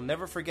me. And I'll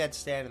never forget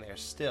standing there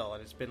still,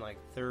 and it's been like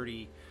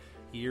 30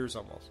 years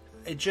almost.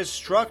 It just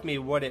struck me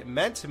what it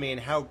meant to me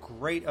and how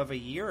great of a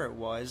year it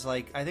was.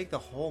 Like, I think the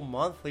whole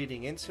month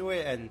leading into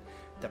it, and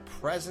the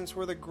presents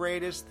were the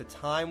greatest. The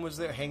time was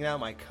there, hanging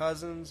out with my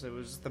cousins. It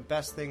was the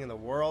best thing in the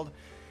world.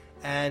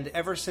 And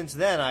ever since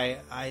then,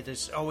 I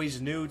just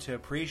always knew to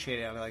appreciate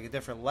it on like a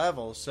different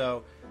level.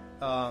 So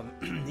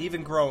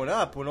even growing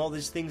up, when all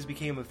these things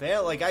became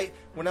available, like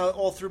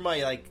all through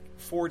my like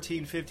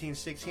 14, 15,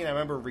 16, I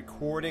remember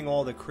recording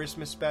all the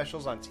Christmas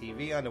specials on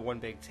TV onto one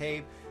big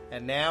tape.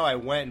 And now I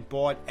went and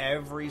bought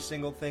every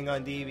single thing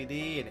on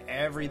DVD and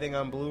everything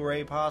on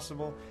Blu-ray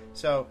possible.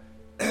 So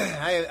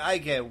I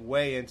get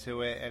way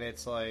into it, and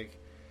it's like,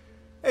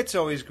 it's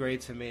always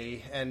great to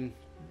me. And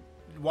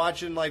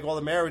watching like all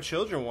the Married with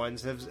Children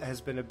ones has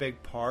been a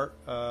big part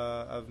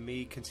of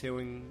me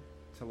continuing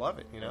to love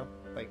it. You know,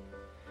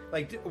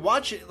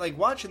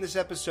 watching this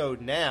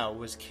episode now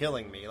was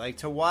killing me. Like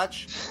to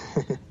watch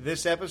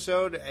this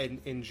episode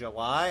in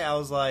July, I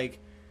was like,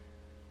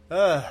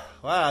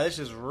 wow, this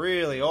is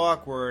really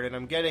awkward, and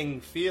I'm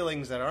getting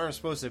feelings that aren't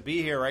supposed to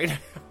be here right now.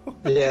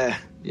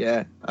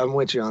 Yeah, I'm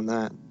with you on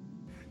that.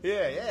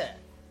 Yeah.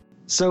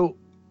 So,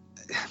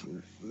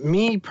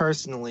 me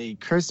personally,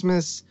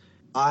 Christmas,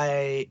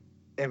 I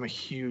am a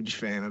huge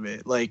fan of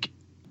it. Like,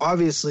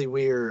 obviously,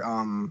 we're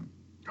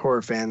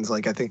horror fans.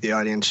 Like, I think the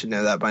audience should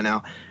know that by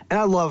now. And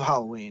I love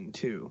Halloween,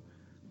 too.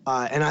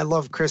 And I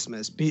love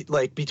Christmas.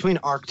 Between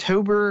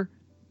October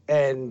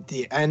and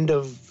the end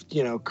of,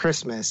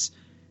 Christmas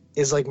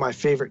is like my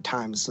favorite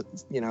times,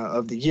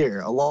 of the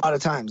year. A lot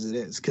of times it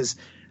is, because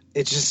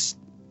it's just,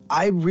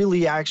 I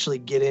really actually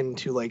get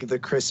into like the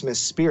Christmas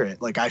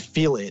spirit. Like I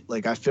feel it.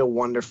 Like I feel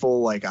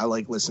wonderful. Like I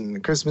like listening to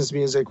Christmas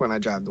music when I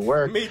drive to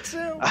work. Me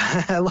too.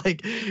 I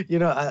like,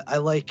 I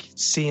like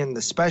seeing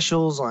the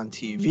specials on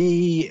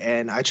TV,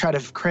 and I try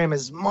to cram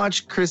as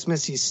much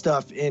Christmassy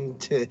stuff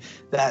into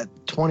that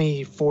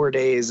 24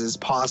 days as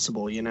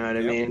possible. You know what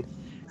I mean?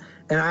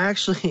 And I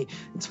actually,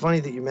 it's funny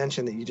that you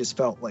mentioned that you just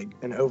felt like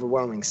an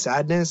overwhelming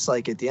sadness,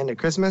 like at the end of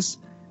Christmas.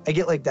 I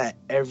get like that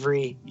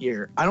every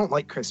year. I don't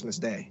like Christmas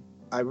Day.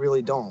 I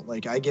really don't.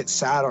 Like, I get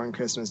sad on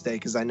Christmas Day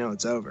because I know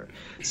it's over.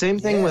 Same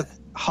thing with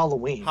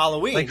Halloween.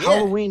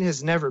 Halloween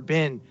has never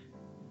been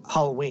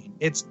Halloween.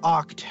 It's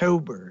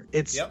October.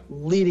 It's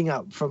leading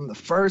up from the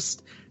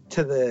 1st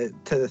to the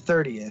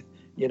 30th.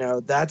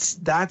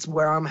 That's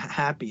where I'm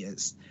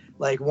happiest.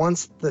 Like,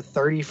 once the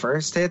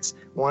 31st hits,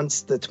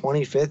 once the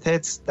 25th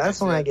hits,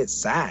 that's when I get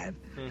sad.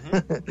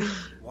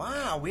 Mm-hmm.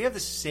 Wow, we have the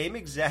same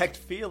exact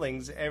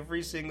feelings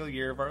every single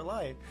year of our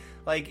life.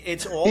 Like,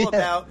 it's all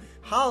about...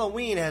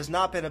 Halloween has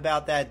not been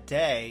about that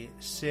day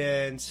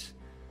since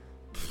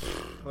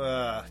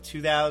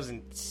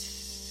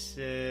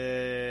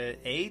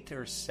 2008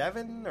 or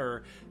 7,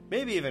 or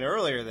maybe even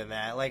earlier than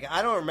that. Like,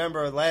 I don't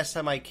remember the last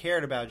time I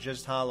cared about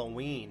just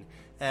Halloween.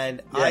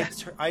 And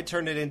I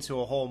turned it into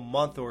a whole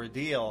month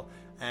ordeal,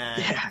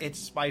 and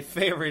it's my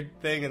favorite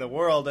thing in the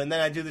world. And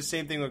then I do the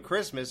same thing with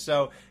Christmas.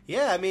 So,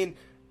 yeah, I mean,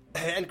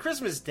 and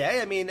Christmas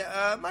Day, I mean,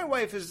 my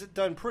wife has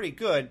done pretty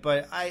good,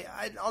 but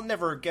I'll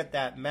never get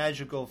that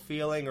magical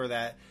feeling or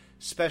that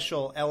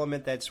special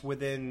element that's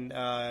within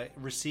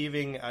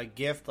receiving a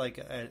gift like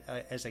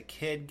as a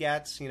kid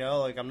gets,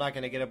 like I'm not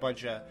going to get a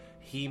bunch of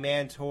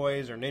He-Man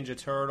toys or Ninja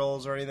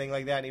Turtles or anything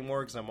like that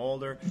anymore because I'm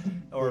older,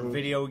 or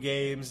video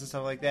games and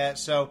stuff like that.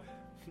 So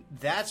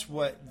that's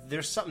what,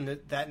 there's something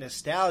that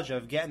nostalgia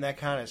of getting that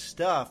kind of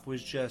stuff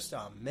was just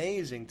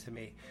amazing to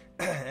me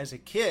as a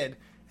kid.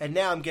 And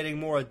now I'm getting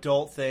more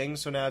adult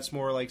things, so now it's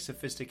more like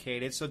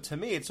sophisticated. So to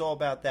me, it's all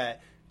about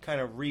that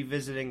kind of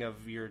revisiting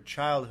of your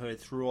childhood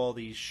through all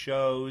these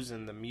shows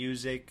and the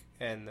music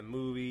and the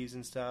movies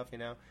and stuff, you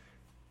know.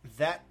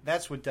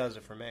 That's what does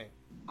it for me.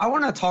 I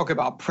want to talk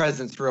about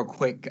presents real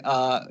quick.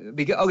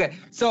 Okay,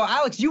 so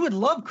Alex, you would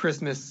love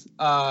Christmas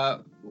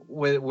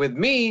with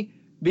me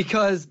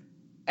because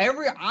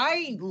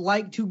I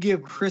like to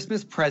give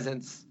Christmas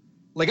presents.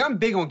 Like, I'm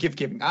big on gift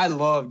giving. I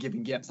love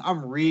giving gifts.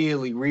 I'm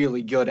really,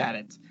 really good at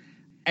it.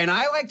 And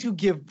I like to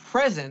give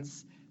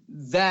presents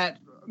that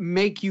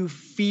make you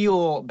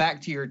feel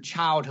back to your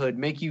childhood,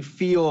 make you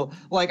feel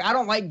like, I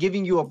don't like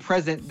giving you a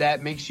present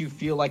that makes you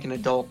feel like an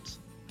adult.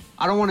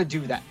 I don't want to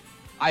do that.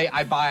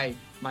 I buy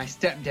my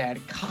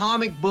stepdad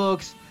comic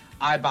books.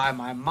 I buy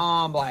my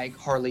mom like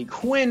Harley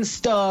Quinn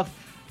stuff.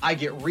 I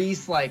get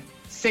Reese like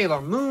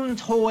Sailor Moon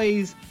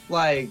toys.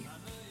 Like,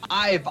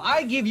 if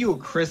I give you a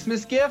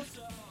Christmas gift,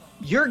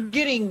 you're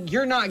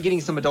not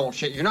getting some adult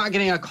shit. You're not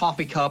getting a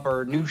coffee cup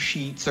or new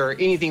sheets or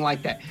anything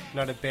like that.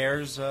 Not a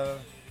Bears.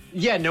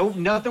 Yeah, no,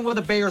 nothing with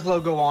a Bears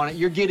logo on it.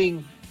 You're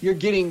getting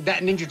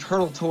that Ninja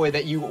Turtle toy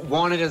that you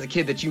wanted as a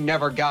kid that you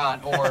never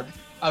got, or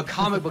a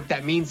comic book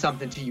that means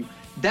something to you.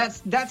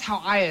 That's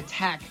how I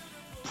attack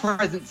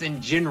presents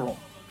in general.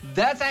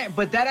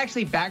 But that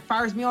actually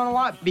backfires me on a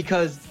lot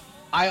because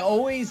I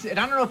always, and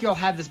I don't know if y'all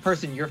have this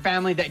person in your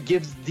family that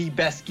gives the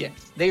best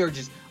gifts. They are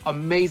just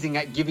amazing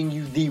at giving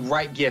you the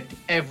right gift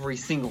every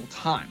single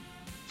time.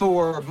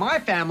 For my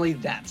family,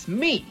 that's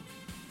me.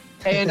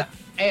 And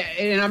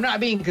and I'm not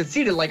being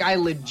conceited. Like, I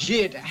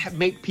legit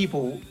make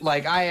people,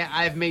 like,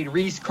 I've made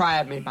Reese cry.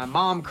 I've made my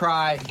mom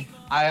cry.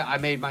 I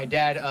made my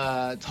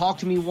dad talk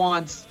to me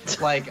once.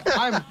 Like,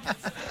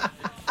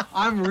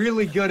 I'm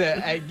really good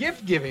at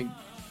gift giving.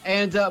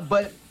 And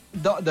but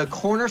the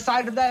corner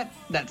side of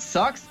that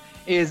sucks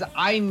is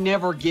I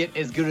never get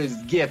as good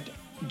as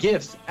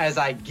gifts as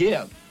I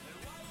give.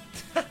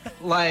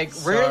 Like,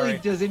 rarely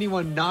does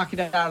anyone knock it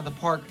out of the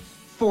park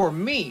for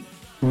me.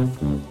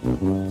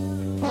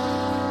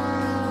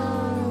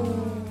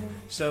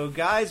 So,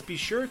 guys, be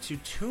sure to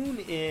tune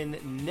in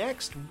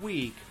next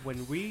week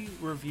when we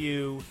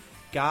review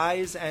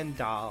Guys and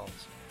Dolls.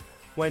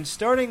 When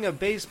starting a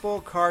baseball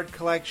card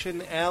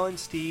collection, Al and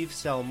Steve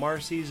sell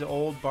Marcy's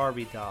old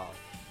Barbie doll.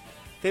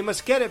 They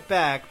must get it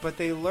back, but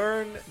they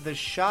learn the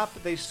shop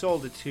they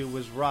sold it to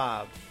was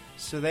robbed,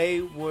 so they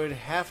would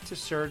have to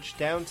search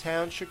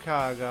downtown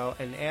Chicago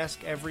and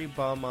ask every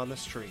bum on the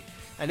street.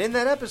 And in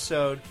that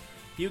episode,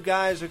 you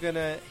guys are going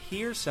to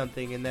hear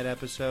something in that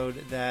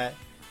episode that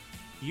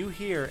you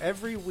hear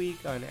every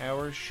week on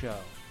our show.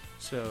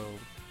 So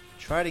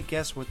try to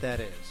guess what that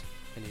is,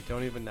 and you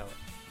don't even know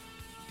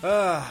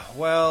it.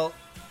 Well,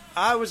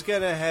 I was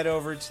going to head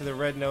over to the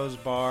Red Nose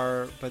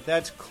Bar, but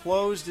that's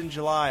closed in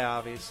July,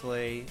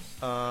 obviously.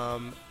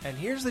 And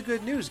here's the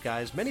good news,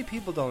 guys. Many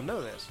people don't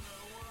know this.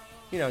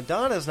 You know,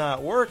 Donna's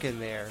not working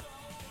there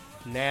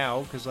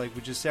now, because like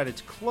we just said,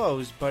 it's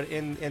closed, but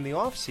in the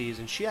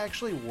off-season, she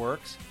actually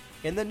works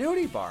in the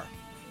nudie bar.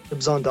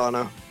 Dibs on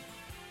Donna.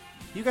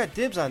 You got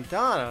dibs on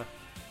Donna?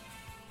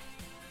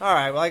 All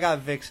right, well, I got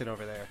Vixen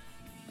over there.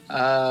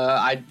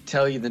 I'd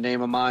tell you the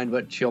name of mine,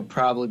 but she'll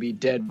probably be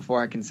dead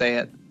before I can say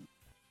it.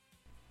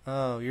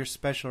 Oh, your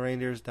special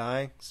reindeer's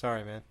dying?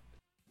 Sorry, man.